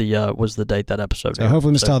 2016 was the date that episode aired.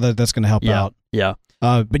 Hopefully, Ms. Tao, that's going to help out. Yeah.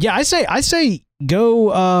 But yeah, I say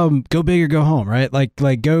go big or go home, right?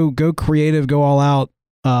 Like go creative, go all out.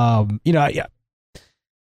 Yeah.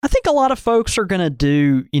 I think a lot of folks are going to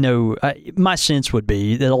do, my sense would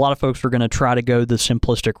be that a lot of folks are going to try to go the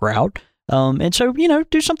simplistic route. And so,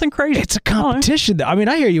 do something crazy. It's a competition, though. I mean,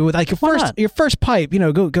 I hear you with like your first pipe,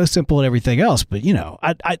 go simple and everything else. But, it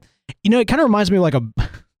kind of reminds me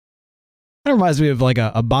of like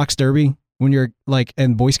a box derby when you're like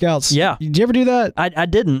in Boy Scouts. Yeah. Did you ever do that? I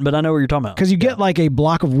didn't, but I know what you're talking about. Because you get like a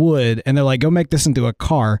block of wood and they're like, go make this into a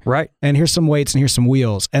car. Right. And here's some weights and here's some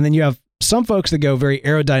wheels. And then you have some folks that go very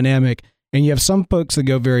aerodynamic and you have some folks that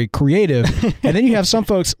go very creative. And then you have some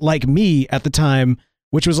folks like me at the time,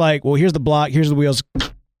 which was like, well, here's the block, here's the wheels.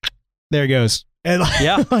 There it goes. And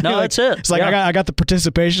that's it. It's like I got the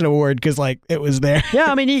participation award because like it was there.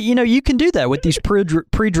 Yeah, I mean, you can do that with these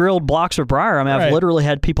pre-drilled blocks of briar. I mean, I've literally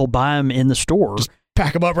had people buy them in the store. Just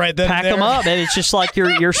pack them up right then. Pack them up, and it's just like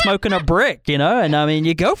you're smoking a brick, And I mean,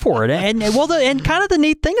 you go for it. And kind of the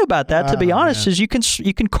neat thing about that, to be honest, is you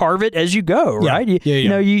can carve it as you go, right?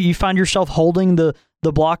 You find yourself holding the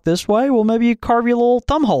block this way. Well, maybe you carve your little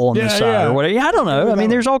thumb hole on the side or whatever. I don't know. I mean,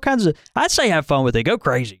 there's all kinds of. I'd say have fun with it. Go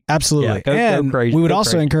crazy. Absolutely. Go crazy. We would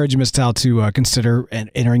also encourage you, Ms. Tao, to consider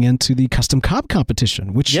entering into the custom cob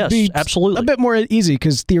competition, which should be absolutely a bit more easy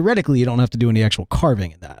because theoretically you don't have to do any actual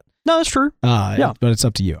carving in that. No, that's true. But it's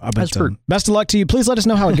up to you. That's true. Best of luck to you. Please let us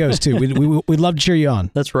know how it goes too. We'd love to cheer you on.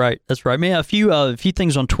 That's right. Man, a few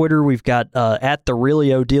things on Twitter. We've got at the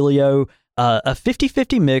Realio Dealio, a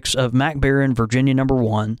 50-50 mix of Mac Baren Virginia No.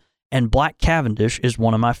 1 and Black Cavendish is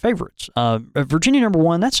one of my favorites. Virginia No.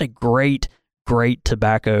 1, that's a great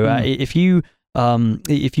tobacco. If you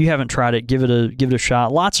haven't tried it, give it a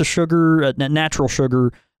shot. Lots of sugar, natural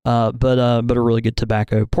sugar. But a really good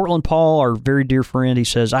tobacco. Portland Paul, our very dear friend, he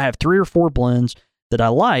says, I have 3 or 4 blends that I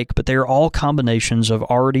like, but they are all combinations of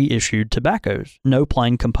already issued tobaccos, no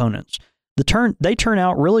plain components. They turn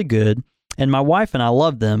out really good, and my wife and I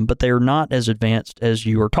love them, but they are not as advanced as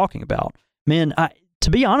you are talking about. Man, to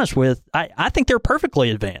be honest with, I think they're perfectly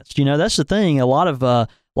advanced. That's the thing. A lot of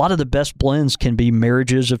the best blends can be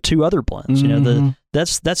marriages of 2 other blends.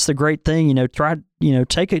 That's the great thing.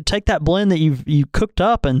 Take that blend that you cooked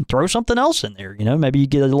up and throw something else in there. Maybe you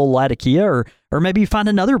get a little Latakia or maybe you find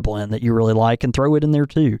another blend that you really like and throw it in there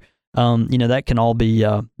too. that can all be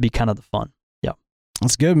kind of the fun. Yeah.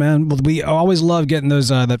 That's good, man. Well, we always love getting those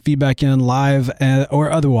that feedback in live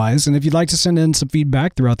or otherwise. And if you'd like to send in some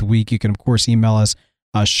feedback throughout the week, you can, of course, email us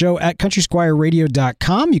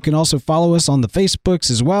show@countrysquireradio.com. You can also follow us on the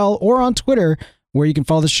Facebooks as well, or on Twitter, where you can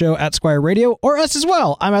follow the show at Squire Radio, or us as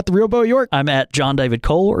well. I'm at The Real Bo York. I'm at John David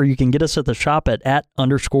Cole, or you can get us at the shop at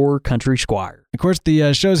 @_Country Squire. Of course,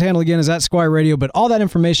 the show's handle again is at Squire Radio, but all that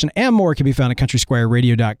information and more can be found at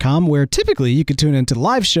countrysquireradio.com, where typically you can tune into the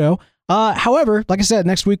live show. However, like I said,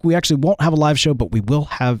 next week we actually won't have a live show, but we will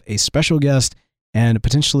have a special guest and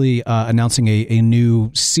potentially announcing a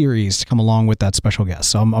new series to come along with that special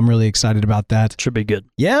guest. So I'm really excited about that. Should be good.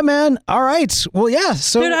 Yeah, man. All right. Well, yeah.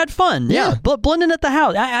 So, dude, I had fun. Yeah. Blending at the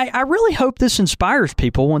house. I really hope this inspires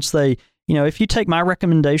people once they, if you take my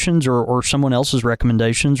recommendations or someone else's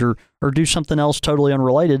recommendations or do something else totally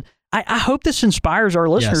unrelated, I hope this inspires our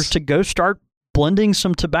listeners to go start blending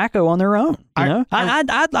some tobacco on their own.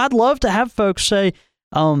 I'd love to have folks say,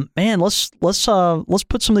 man, let's put some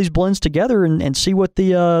of these blends together and see what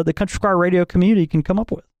the Country Squire Radio community can come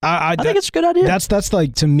up with. I think it's a good idea. That's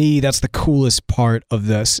like, to me, that's the coolest part of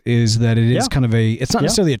this, is that it is kind of it's not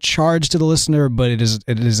necessarily a charge to the listener, but it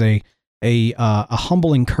is a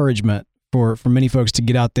humble encouragement for many folks to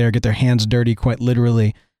get out there, get their hands dirty, quite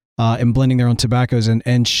literally, in blending their own tobaccos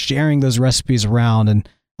and sharing those recipes around. And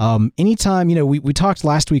anytime, we talked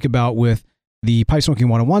last week about with the Pipe Smoking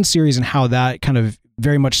 101 series and how that kind of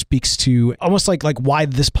very much speaks to almost like why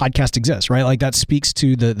this podcast exists, right? Like that speaks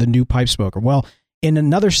to the new pipe smoker. Well, in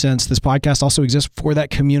another sense, this podcast also exists for that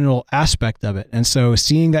communal aspect of it. And so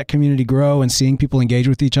seeing that community grow and seeing people engage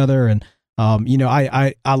with each other. And,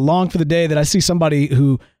 I long for the day that I see somebody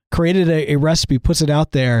who created a recipe, puts it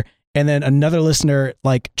out there, and then another listener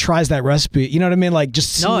like tries that recipe. You know what I mean? Like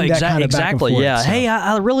just seeing that kind of back and forth. Yeah. So. Hey,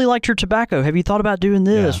 I really liked your tobacco. Have you thought about doing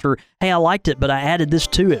this? Yeah. Or hey, I liked it, but I added this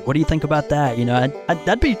to it. What do you think about that?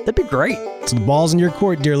 That'd be great. It's the ball's in your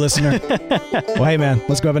court, dear listener. Well, hey man,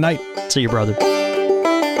 let's go have a night. See you, brother.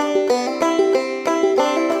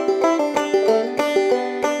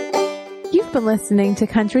 You've been listening to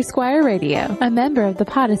Country Squire Radio, a member of the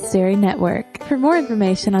Podastery Network. For more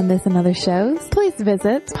information on this and other shows, please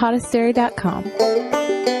visit podastery.com.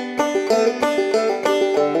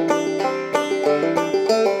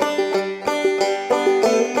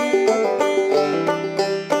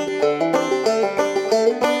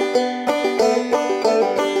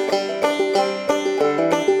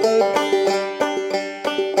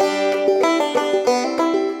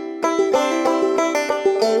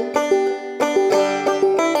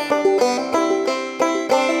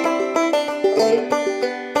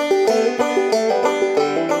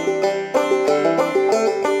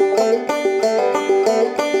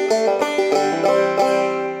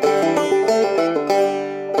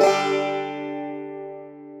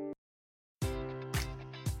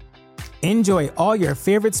 Enjoy all your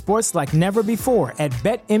favorite sports like never before at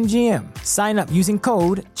BetMGM. Sign up using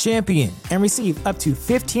code CHAMPION and receive up to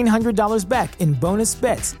 $1,500 back in bonus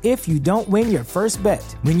bets if you don't win your first bet.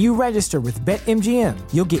 When you register with BetMGM,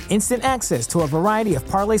 you'll get instant access to a variety of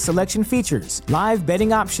parlay selection features, live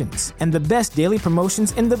betting options, and the best daily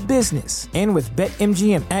promotions in the business. And with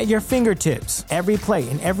BetMGM at your fingertips, every play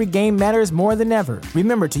and every game matters more than ever.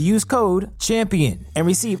 Remember to use code CHAMPION and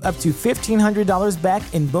receive up to $1,500 back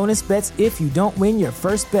in bonus bets if you don't win your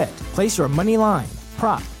first bet. Place your money line,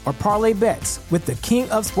 prop, or parlay bets with the king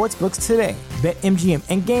of sportsbooks today. BetMGM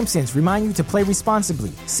and GameSense remind you to play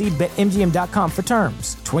responsibly. See BetMGM.com for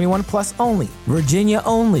terms. 21 plus only. Virginia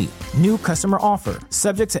only. New customer offer.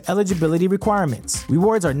 Subject to eligibility requirements.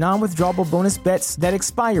 Rewards are non-withdrawable bonus bets that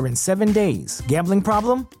expire in 7 days. Gambling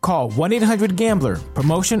problem? Call 1-800-GAMBLER.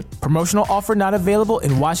 Promotional offer not available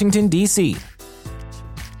in Washington, D.C.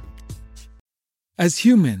 As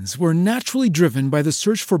humans, we're naturally driven by the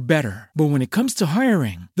search for better. But when it comes to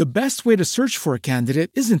hiring, the best way to search for a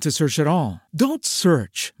candidate isn't to search at all. Don't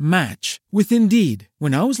search, match with Indeed.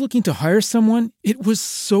 When I was looking to hire someone, it was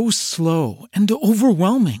so slow and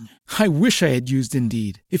overwhelming. I wish I had used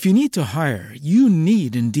Indeed. If you need to hire, you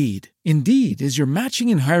need Indeed. Indeed is your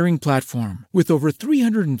matching and hiring platform with over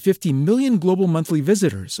 350 million global monthly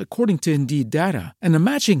visitors, according to Indeed data, and a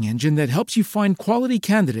matching engine that helps you find quality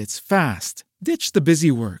candidates fast. Ditch the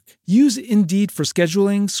busy work. Use Indeed for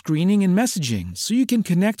scheduling, screening, and messaging so you can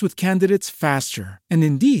connect with candidates faster. And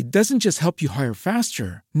Indeed doesn't just help you hire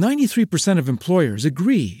faster. 93% of employers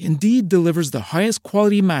agree Indeed delivers the highest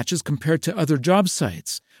quality matches compared to other job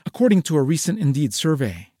sites, according to a recent Indeed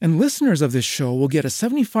survey. And listeners of this show will get a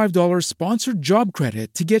 $75 sponsored job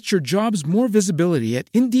credit to get your jobs more visibility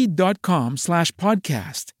at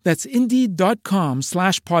Indeed.com/podcast. That's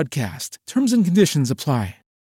Indeed.com/podcast. Terms and conditions apply.